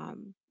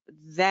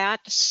that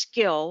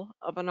skill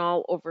of an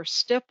all-over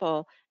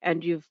stipple,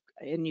 and you've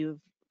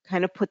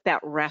kind of put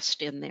that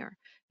rest in there.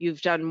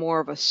 You've done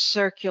more of a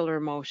circular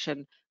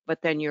motion,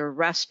 but then you're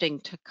resting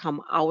to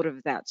come out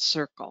of that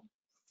circle.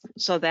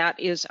 So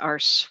that is our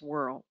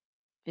swirl.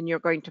 And you're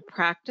going to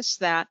practice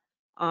that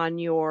on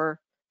your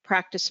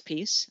practice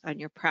piece, on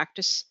your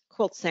practice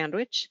quilt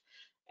sandwich.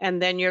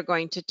 And then you're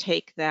going to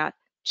take that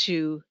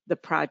to the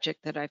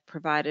project that I've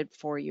provided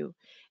for you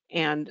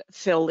and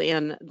fill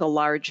in the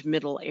large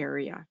middle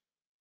area.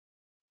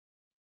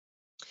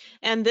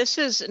 And this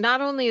is,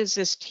 not only is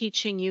this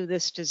teaching you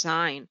this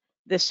design,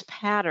 this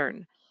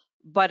pattern,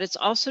 but it's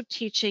also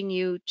teaching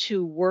you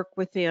to work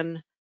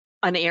within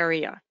an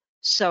area.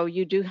 So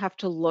you do have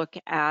to look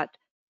at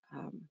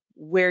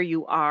where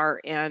you are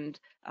and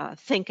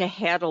think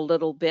ahead a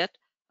little bit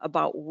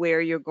about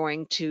where you're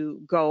going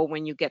to go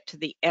when you get to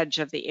the edge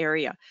of the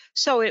area.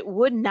 So it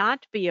would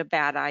not be a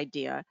bad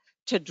idea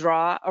to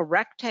draw a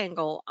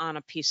rectangle on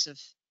a piece of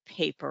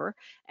paper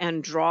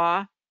and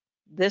draw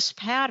this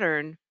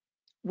pattern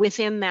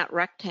within that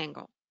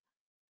rectangle.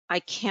 I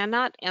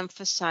cannot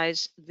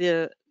emphasize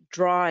the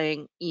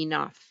drawing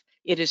enough.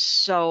 It is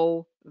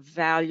so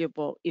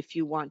valuable if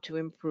you want to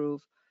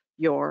improve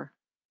your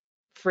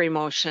free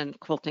motion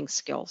quilting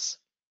skills.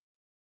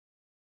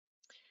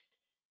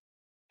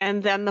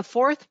 And then the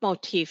fourth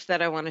motif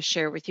that I want to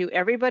share with you,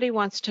 everybody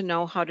wants to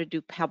know how to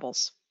do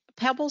pebbles.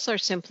 Pebbles are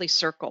simply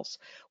circles.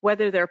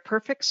 Whether they're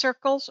perfect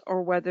circles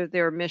or whether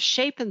they're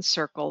misshapen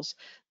circles,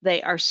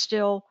 they are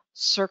still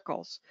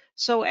circles.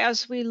 So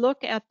as we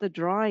look at the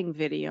drawing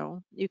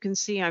video, you can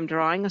see I'm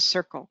drawing a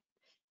circle.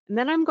 And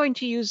then I'm going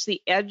to use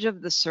the edge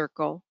of the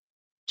circle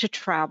to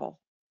travel.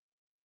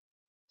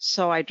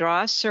 So I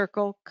draw a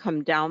circle,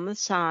 come down the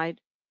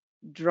side,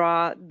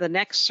 draw the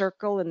next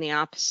circle in the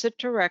opposite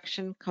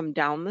direction, come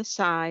down the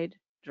side,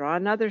 draw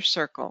another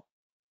circle.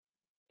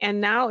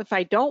 And now if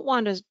I don't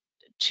want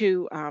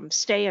to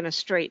stay in a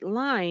straight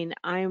line,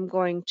 I am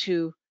going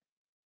to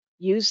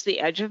use the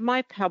edge of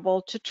my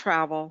pebble to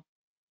travel.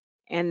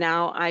 And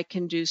now I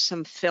can do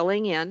some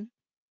filling in.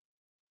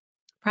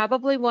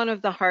 Probably one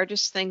of the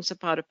hardest things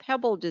about a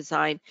pebble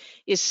design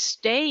is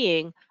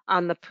staying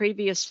on the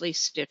previously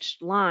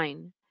stitched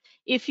line.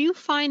 If you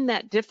find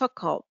that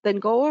difficult, then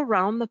go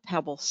around the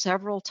pebble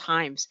several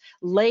times.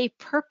 Lay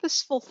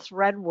purposeful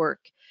thread work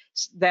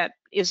that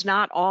is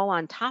not all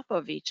on top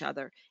of each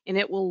other, and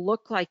it will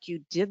look like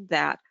you did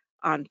that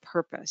on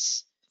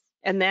purpose.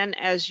 And then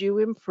as you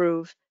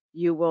improve,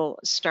 you will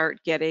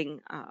start getting,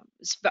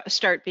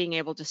 start being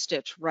able to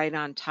stitch right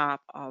on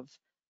top of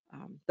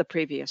the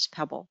previous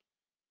pebble.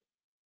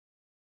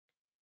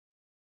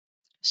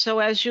 So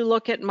as you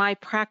look at my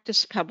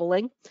practice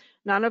pebbling,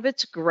 none of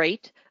it's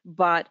great,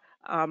 but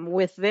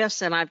with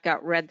this, and I've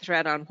got red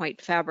thread on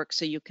white fabric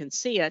so you can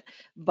see it,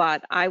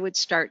 but I would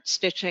start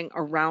stitching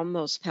around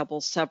those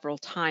pebbles several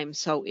times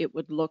so it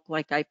would look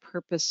like I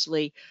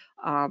purposely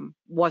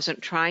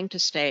wasn't trying to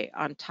stay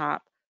on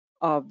top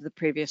of the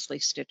previously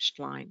stitched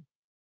line.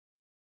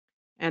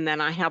 And then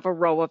I have a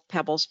row of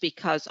pebbles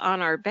because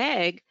on our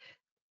bag,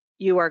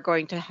 you are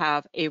going to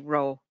have a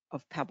row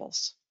of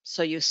pebbles.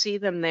 So you see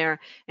them there,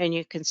 and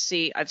you can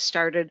see I've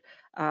started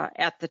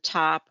at the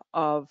top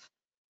of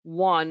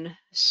one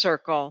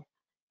circle,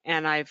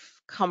 and I've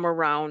come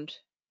around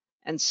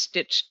and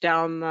stitched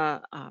down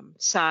the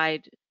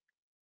side,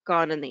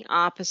 gone in the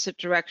opposite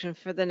direction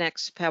for the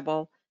next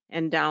pebble,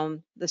 and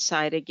down the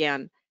side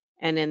again,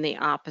 and in the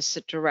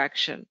opposite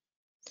direction.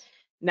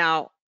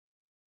 Now,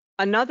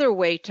 another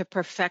way to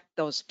perfect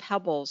those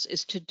pebbles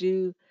is to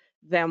do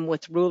them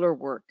with ruler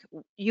work.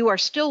 You are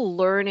still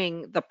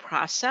learning the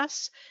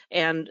process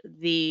and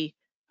the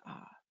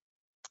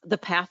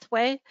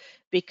pathway,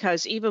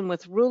 because even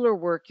with ruler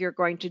work, you're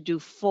going to do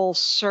full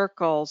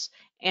circles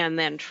and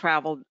then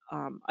travel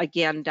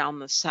again down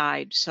the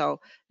side.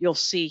 So you'll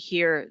see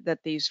here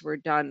that these were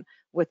done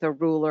with a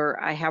ruler.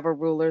 I have a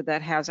ruler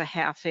that has a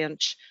 1/2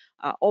 inch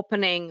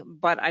opening,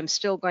 but I'm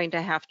still going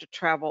to have to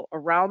travel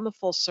around the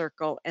full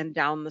circle and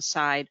down the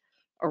side,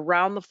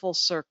 around the full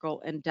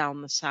circle and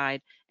down the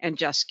side, and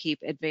just keep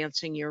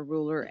advancing your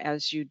ruler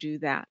as you do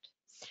that.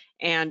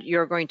 And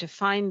you're going to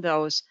find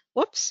those,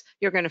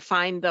 you're going to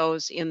find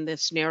those in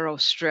this narrow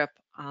strip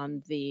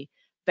on the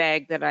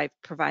bag that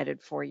I've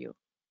provided for you.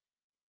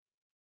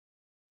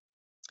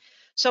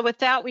 So with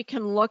that, we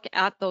can look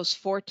at those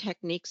 4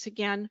 techniques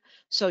again.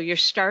 So you're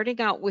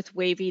starting out with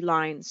wavy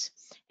lines,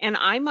 and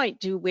I might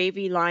do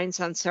wavy lines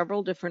on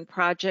several different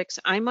projects.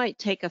 I might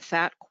take a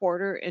fat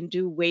quarter and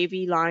do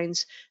wavy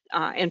lines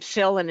and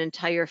fill an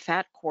entire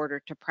fat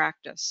quarter to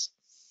practice.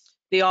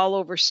 The all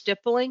over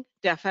stippling,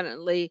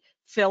 definitely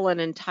fill an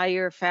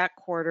entire fat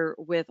quarter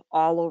with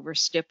all over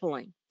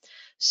stippling.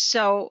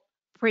 So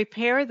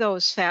prepare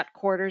those fat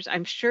quarters.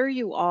 I'm sure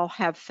you all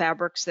have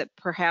fabrics that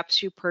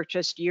perhaps you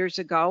purchased years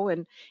ago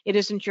and it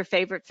isn't your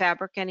favorite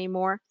fabric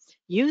anymore.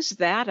 Use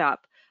that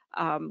up.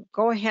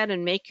 Go ahead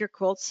and make your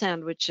quilt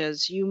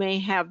sandwiches. You may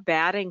have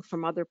batting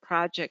from other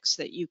projects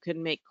that you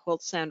can make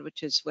quilt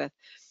sandwiches with.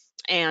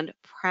 And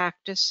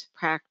practice,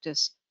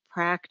 practice,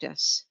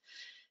 practice.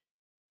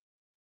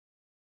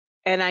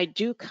 And I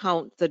do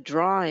count the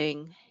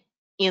drawing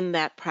in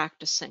that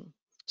practicing.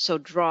 So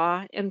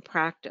draw and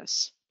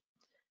practice.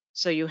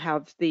 So you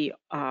have the,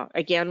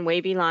 again,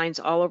 wavy lines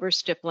all over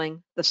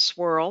stippling, the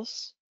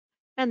swirls,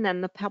 and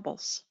then the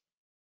pebbles.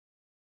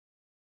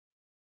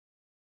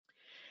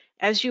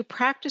 As you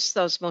practice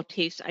those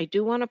motifs, I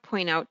do want to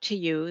point out to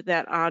you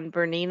that on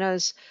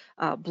BERNINA's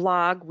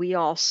blog, We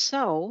All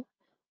Sew,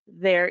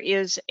 there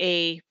is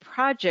a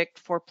project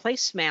for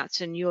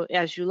placemats, and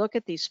as you look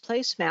at these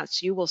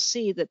placemats, you will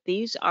see that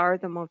these are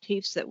the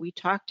motifs that we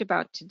talked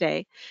about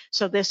today.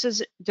 So this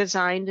is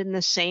designed in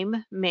the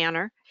same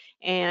manner,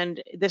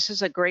 and this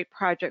is a great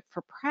project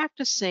for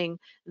practicing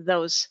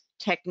those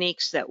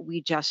techniques that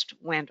we just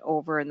went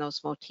over and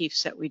those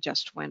motifs that we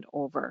just went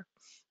over.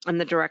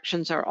 And the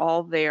directions are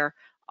all there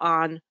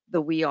on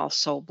the We All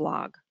Sew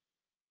blog.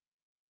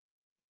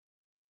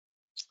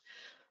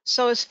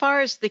 So as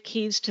far as the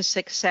keys to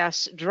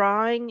success,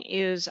 drawing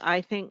is,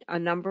 I think, a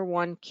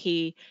 #1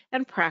 key,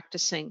 and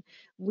practicing.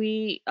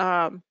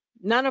 None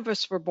of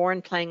us were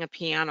born playing a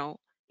piano.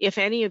 If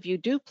any of you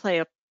do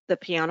play the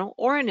piano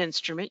or an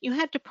instrument, you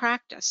had to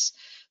practice.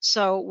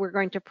 So we're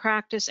going to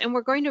practice and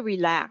we're going to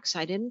relax.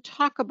 I didn't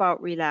talk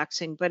about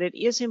relaxing, but it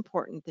is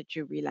important that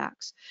you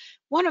relax.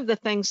 One of the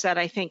things that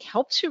I think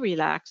helps you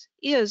relax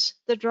is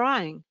the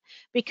drawing,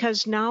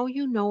 because now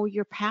you know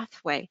your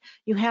pathway.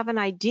 You have an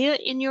idea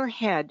in your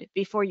head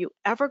before you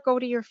ever go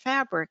to your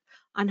fabric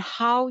on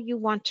how you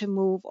want to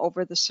move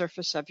over the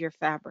surface of your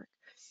fabric.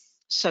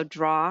 So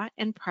draw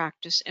and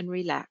practice and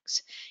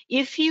relax.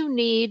 If you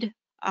need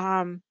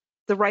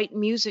the right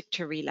music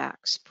to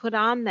relax, put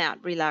on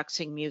that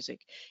relaxing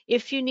music.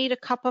 If you need a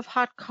cup of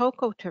hot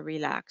cocoa to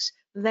relax,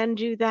 then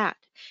do that.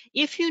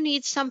 If you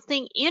need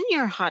something in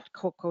your hot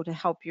cocoa to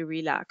help you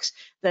relax,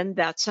 then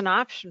that's an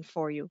option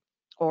for you,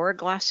 or a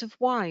glass of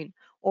wine,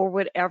 or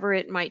whatever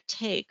it might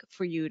take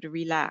for you to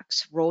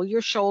relax. Roll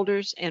your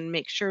shoulders and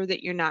make sure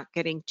that you're not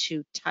getting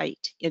too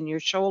tight in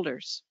your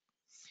shoulders.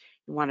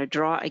 You want to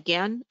draw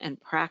again and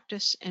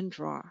practice and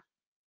draw.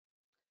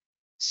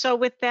 So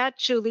with that,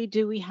 Julie,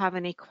 do we have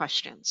any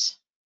questions?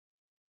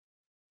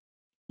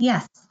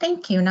 Yes,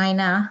 thank you,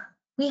 Nina.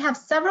 We have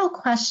several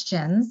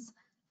questions.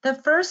 The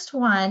first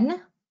one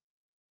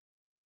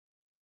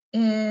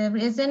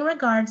is in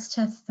regards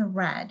to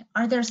thread.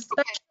 Are there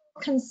special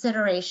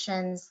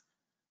considerations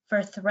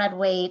for thread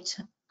weight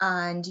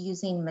and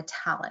using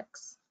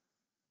metallics?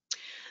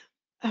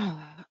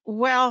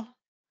 Well,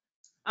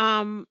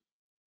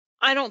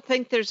 I don't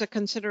think there's a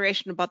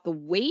consideration about the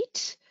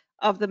weight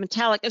of the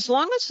metallic. As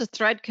long as the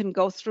thread can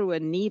go through a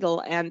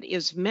needle and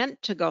is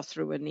meant to go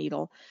through a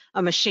needle,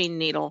 a machine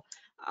needle.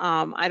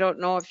 I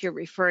don't know if you're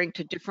referring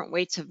to different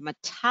weights of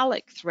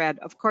metallic thread.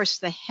 Of course,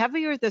 the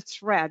heavier the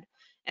thread,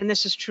 and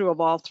this is true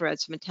of all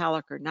threads,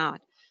 metallic or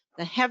not,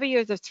 the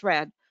heavier the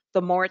thread,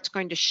 the more it's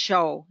going to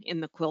show in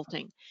the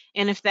quilting.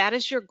 And if that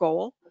is your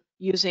goal,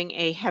 using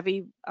a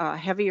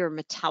heavier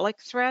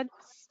metallic thread,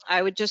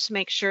 I would just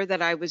make sure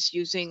that I was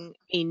using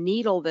a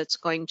needle that's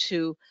going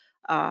to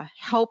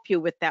help you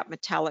with that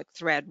metallic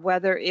thread,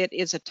 whether it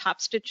is a top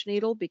stitch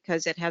needle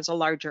because it has a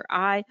larger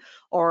eye,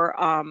 or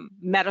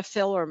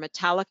Metafill or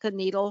Metallica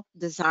needle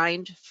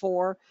designed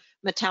for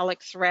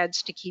metallic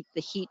threads to keep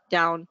the heat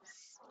down.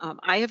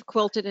 I have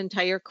quilted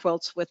entire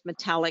quilts with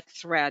metallic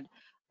thread.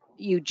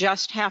 You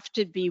just have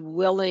to be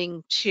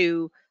willing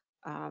to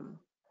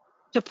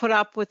put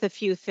up with a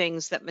few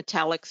things that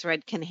metallic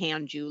thread can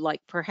hand you,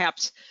 like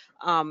perhaps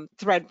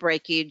thread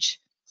breakage.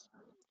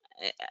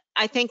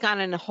 I think on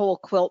a whole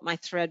quilt, my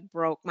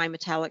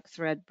metallic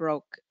thread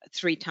broke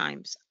 3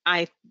 times.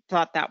 I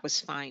thought that was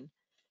fine,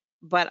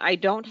 but I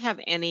don't have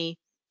any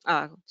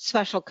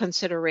special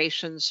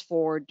considerations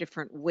for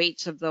different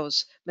weights of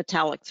those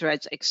metallic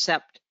threads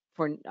except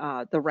for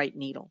the right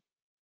needle.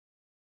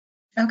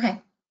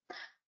 Okay.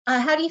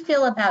 How do you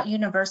feel about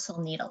universal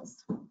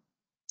needles?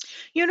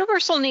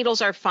 Universal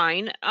needles are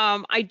fine.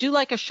 I do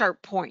like a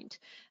sharp point.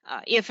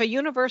 If a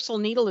universal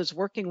needle is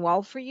working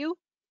well for you,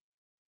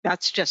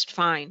 that's just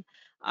fine.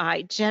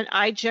 I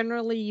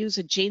generally use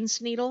a jeans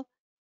needle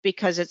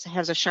because it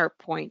has a sharp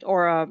point,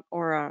 or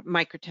a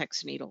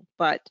Microtex needle,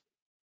 but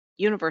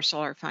universal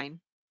are fine.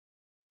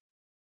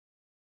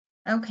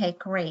 Okay,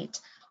 great.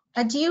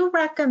 Do you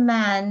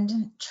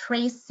recommend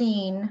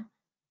tracing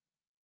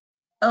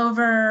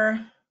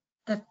over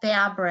the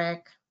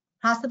fabric,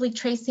 possibly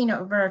tracing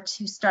over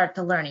to start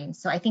the learning?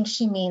 So I think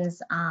she means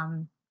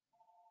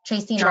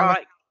tracing on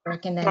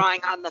And then,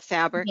 Drawing on the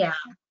fabric. yeah,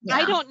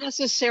 I yeah. don't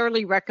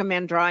necessarily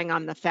recommend drawing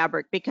on the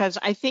fabric because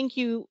I think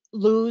you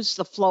lose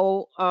the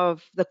flow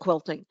of the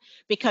quilting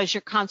because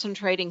you're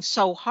concentrating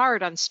so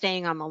hard on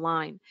staying on the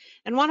line.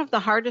 And one of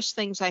the hardest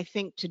things I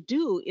think to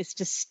do is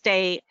to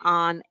stay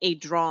on a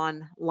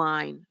drawn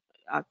line,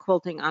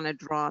 quilting on a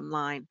drawn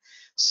line.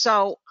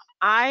 So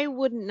I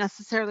wouldn't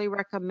necessarily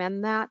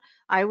recommend that.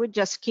 I would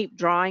just keep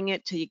drawing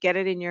it till you get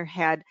it in your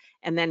head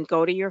and then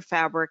go to your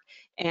fabric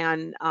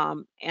and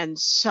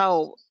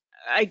sew.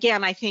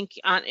 Again, I think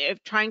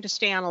if trying to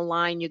stay on a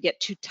line, you get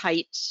too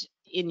tight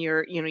in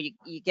your, you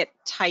get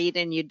tight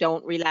and you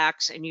don't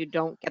relax and you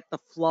don't get the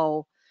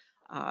flow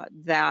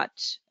that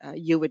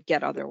you would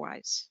get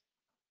otherwise.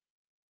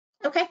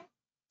 Okay.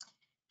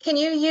 Can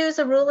you use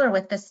a ruler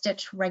with the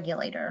stitch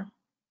regulator?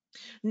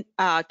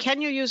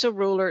 Can you use a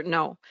ruler?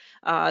 No.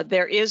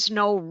 There is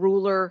no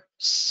ruler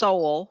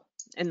sole,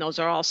 and those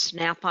are all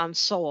snap-on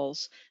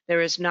soles.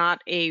 There is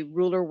not a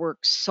ruler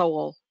work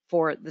sole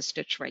for the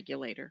stitch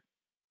regulator.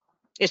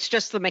 It's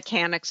just the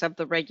mechanics of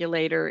the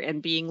regulator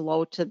and being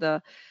low to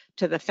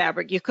the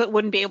fabric. You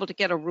wouldn't be able to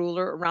get a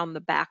ruler around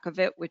the back of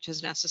it, which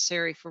is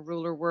necessary for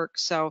ruler work.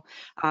 So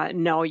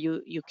no,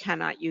 you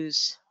cannot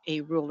use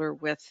a ruler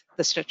with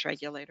the stitch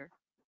regulator.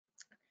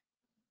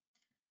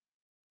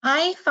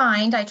 I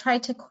find I try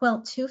to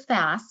quilt too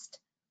fast,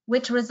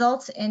 which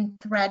results in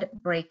thread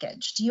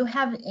breakage. Do you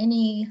have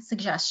any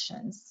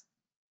suggestions?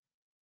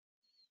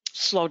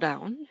 Slow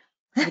down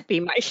would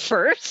be my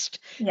first.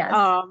 Yes.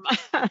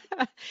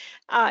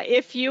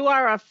 If you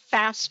are a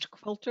fast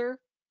quilter,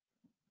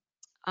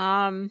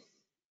 boy,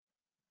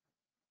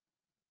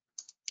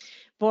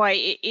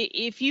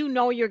 if you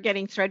know you're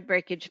getting thread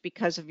breakage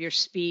because of your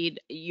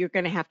speed, you're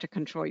going to have to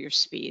control your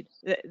speed.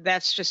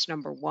 That's just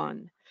number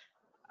one.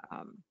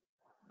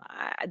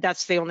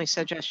 That's the only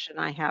suggestion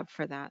I have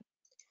for that.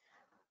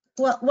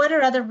 What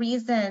are other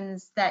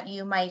reasons that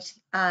you might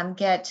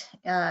get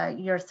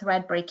your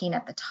thread breaking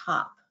at the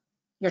top,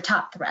 your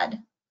top thread?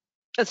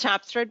 The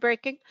top thread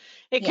breaking,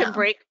 it can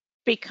break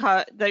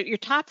because your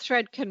top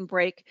thread can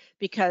break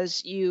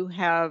because you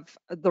have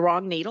the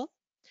wrong needle.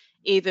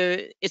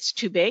 Either it's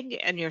too big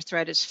and your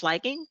thread is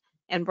flagging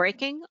and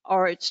breaking,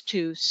 or it's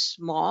too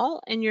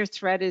small and your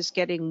thread is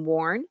getting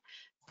worn.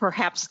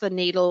 Perhaps the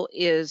needle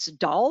is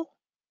dull.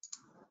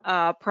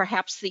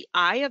 Perhaps the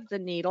eye of the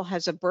needle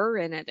has a burr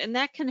in it, and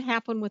that can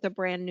happen with a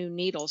brand new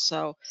needle.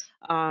 So,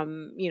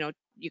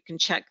 you can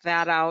check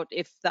that out.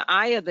 If the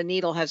eye of the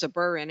needle has a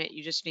burr in it,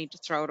 you just need to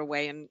throw it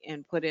away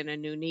and put in a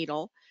new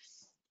needle.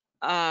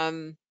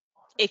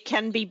 It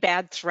can be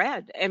bad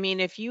thread. I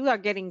mean, if you are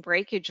getting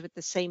breakage with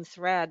the same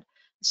thread,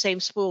 same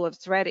spool of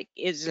thread,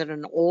 is it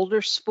an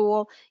older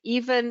spool?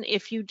 Even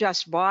if you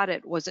just bought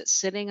it, was it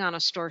sitting on a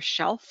store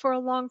shelf for a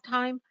long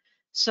time?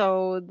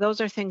 So those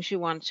are things you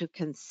want to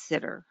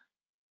consider.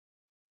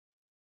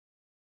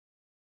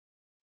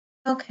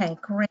 Okay,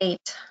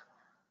 great.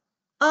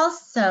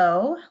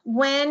 Also,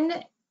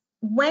 when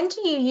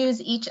do you use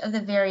each of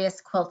the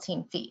various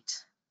quilting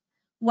feet?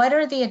 What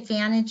are the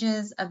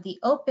advantages of the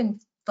open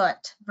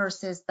foot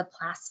versus the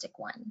plastic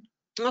one?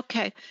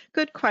 Okay,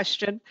 good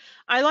question.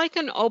 I like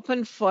an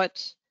open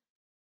foot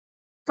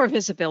for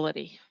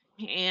visibility.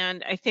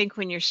 And I think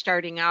when you're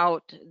starting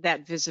out,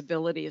 that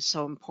visibility is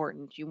so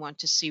important. You want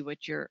to see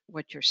what you're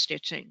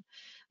stitching.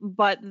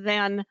 But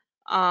then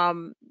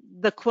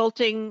the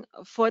quilting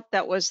foot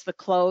that was the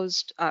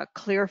closed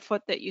clear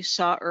foot that you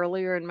saw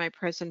earlier in my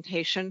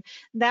presentation,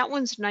 that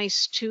one's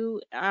nice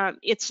too.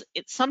 It's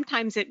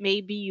sometimes it may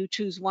be you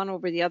choose one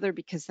over the other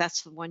because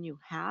that's the one you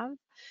have.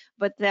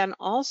 But then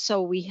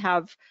also we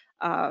have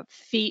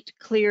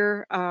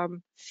clear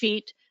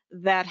feet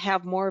that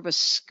have more of a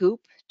scoop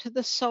to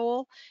the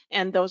sole,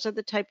 and those are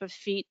the type of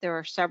feet, there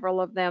are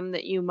several of them,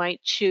 that you might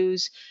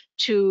choose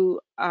to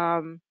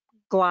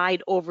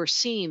glide over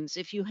seams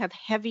if you have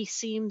heavy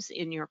seams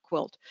in your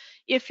quilt.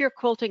 If you're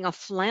quilting a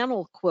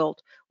flannel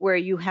quilt where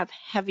you have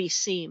heavy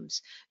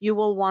seams, you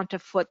will want a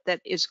foot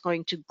that is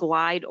going to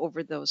glide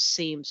over those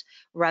seams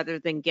rather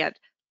than get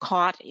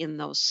caught in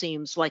those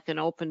seams like an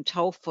open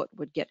toe foot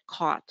would get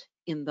caught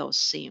in those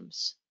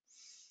seams.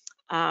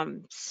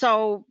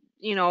 So,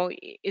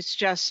 it's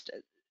just,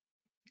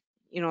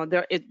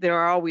 there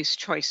are always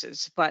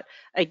choices, but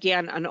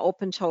again, an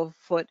open toe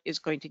foot is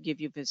going to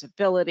give you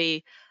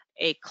visibility.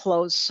 A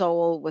closed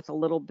sole with a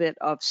little bit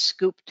of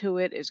scoop to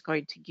it is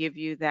going to give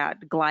you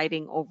that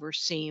gliding over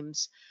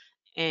seams,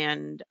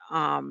 and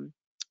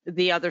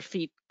the other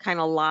feet kind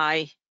of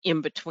lie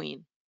in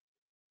between.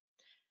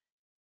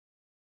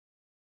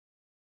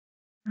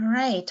 All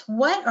right,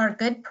 what are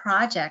good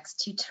projects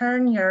to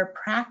turn your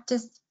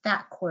practice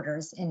fat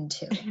quarters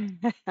into?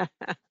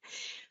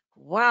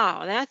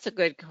 Wow, that's a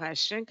good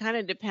question. Kind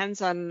of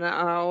depends on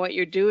what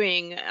you're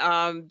doing.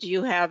 Do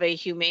you have a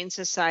humane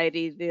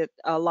society that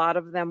a lot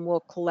of them will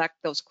collect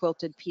those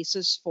quilted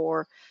pieces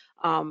for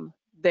um,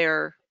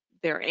 their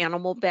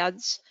animal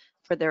beds,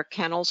 for their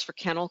kennels, for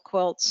kennel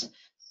quilts?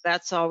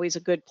 that's always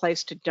a good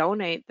place to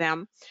donate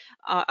them.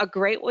 A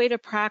great way to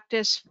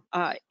practice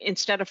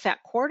instead of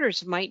fat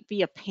quarters might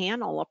be a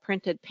panel, a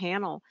printed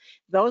panel.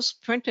 Those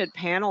printed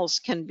panels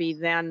can be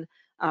then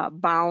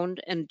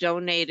bound and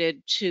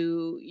donated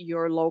to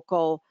your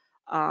local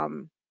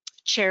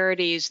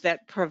charities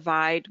that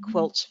provide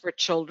quilts for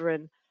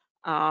children.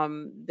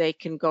 They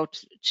can go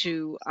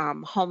to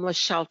homeless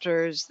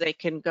shelters. They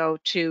can go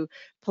to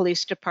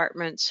police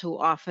departments who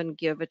often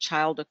give a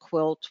child a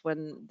quilt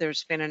when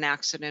there's been an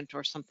accident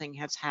or something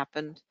has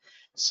happened.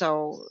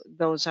 So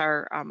those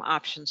are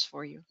options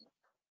for you.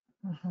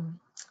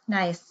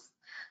 Nice.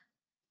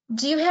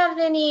 Do you have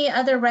any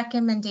other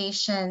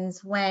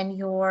recommendations when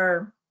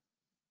you're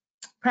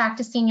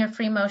practicing your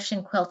free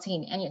motion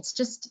quilting and it's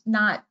just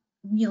not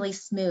really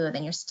smooth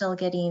and you're still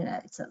getting,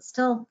 it's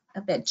still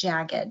a bit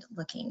jagged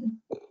looking?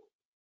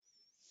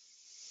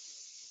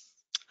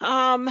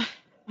 I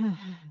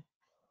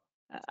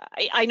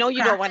know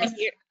you don't want to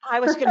hear, I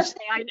was going to say,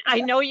 I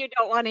know you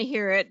don't want to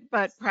hear it,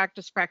 but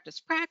practice, practice,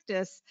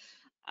 practice.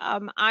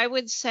 I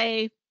would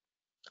say,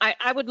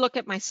 I would look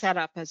at my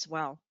setup as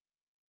well.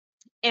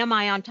 Am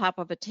I on top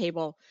of a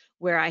table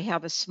where I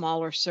have a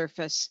smaller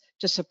surface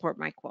to support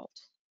my quilt?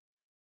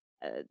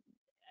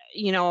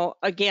 You know,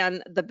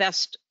 again, the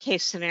best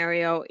case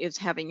scenario is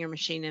having your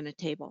machine in a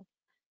table.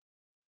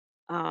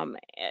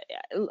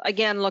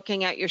 Again,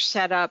 looking at your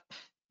setup,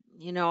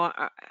 you know,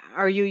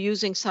 are you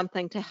using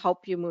something to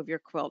help you move your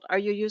quilt? Are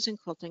you using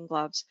quilting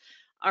gloves?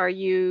 Are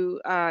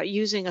you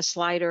using a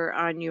slider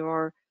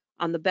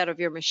on the bed of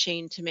your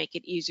machine to make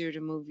it easier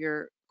to move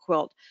your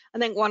quilt? I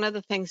think one of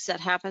the things that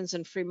happens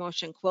in free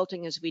motion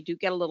quilting is we do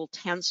get a little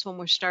tense when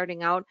we're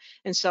starting out,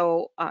 and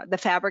so the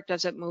fabric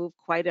doesn't move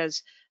quite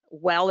as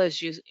well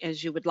as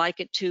you would like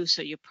it to,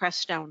 so you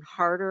press down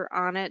harder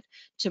on it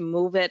to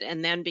move it,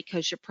 and then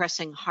because you're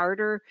pressing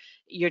harder,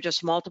 you're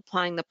just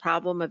multiplying the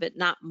problem of it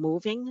not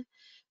moving.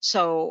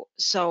 So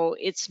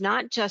it's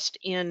not just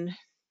in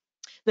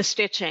the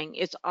stitching,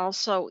 it's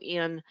also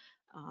in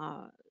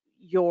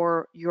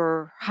your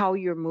how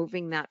you're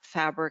moving that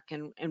fabric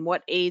and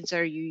what aids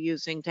are you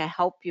using to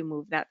help you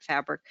move that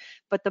fabric.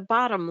 But the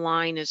bottom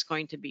line is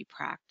going to be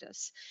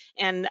practice.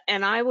 And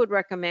I would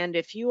recommend,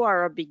 if you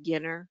are a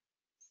beginner,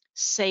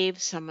 save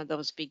some of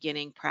those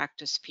beginning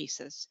practice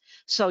pieces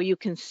so you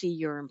can see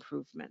your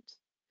improvement.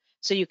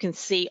 So you can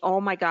see, oh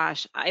my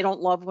gosh, I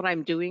don't love what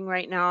I'm doing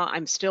right now.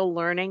 I'm still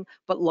learning,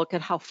 but look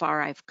at how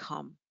far I've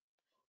come.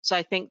 So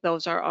I think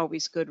those are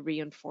always good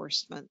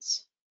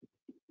reinforcements.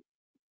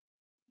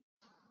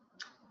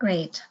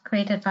 Great,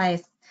 great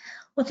advice.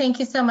 Well, thank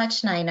you so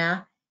much,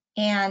 Nina.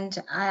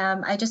 And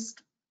I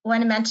just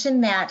want to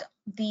mention that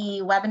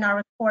the webinar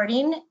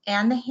recording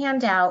and the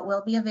handout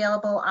will be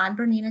available on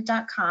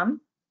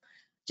BERNINA.com.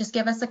 Just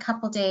give us a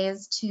couple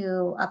days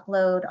to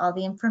upload all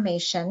the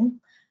information,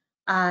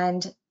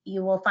 and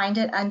you will find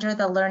it under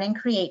the Learn and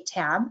Create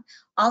tab.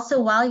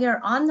 Also, while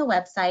you're on the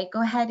website,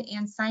 go ahead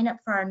and sign up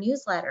for our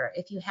newsletter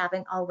if you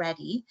haven't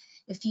already.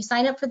 If you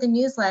sign up for the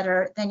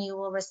newsletter, then you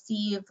will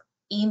receive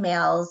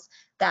emails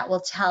that will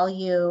tell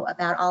you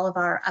about all of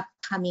our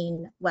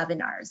upcoming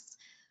webinars.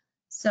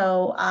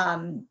 So,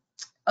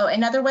 oh,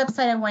 another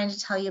website I wanted to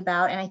tell you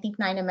about, and I think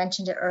Nina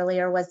mentioned it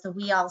earlier, was the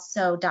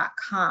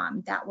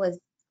wealso.com. That was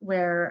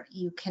where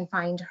you can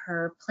find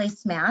her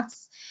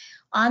placemats.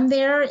 On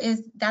there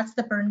that's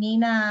the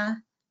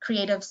BERNINA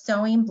Creative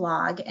Sewing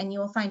blog, and you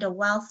will find a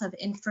wealth of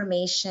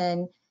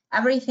information,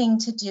 everything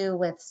to do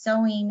with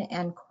sewing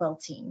and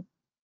quilting.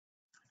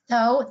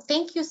 So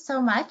thank you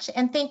so much,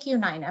 and thank you,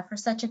 Nina, for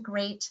such a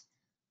great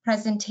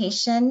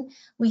presentation.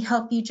 We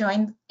hope you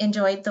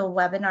enjoyed the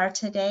webinar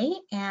today,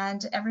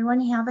 and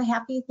everyone have a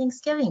happy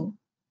Thanksgiving.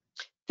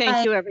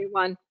 Thank you,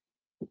 everyone.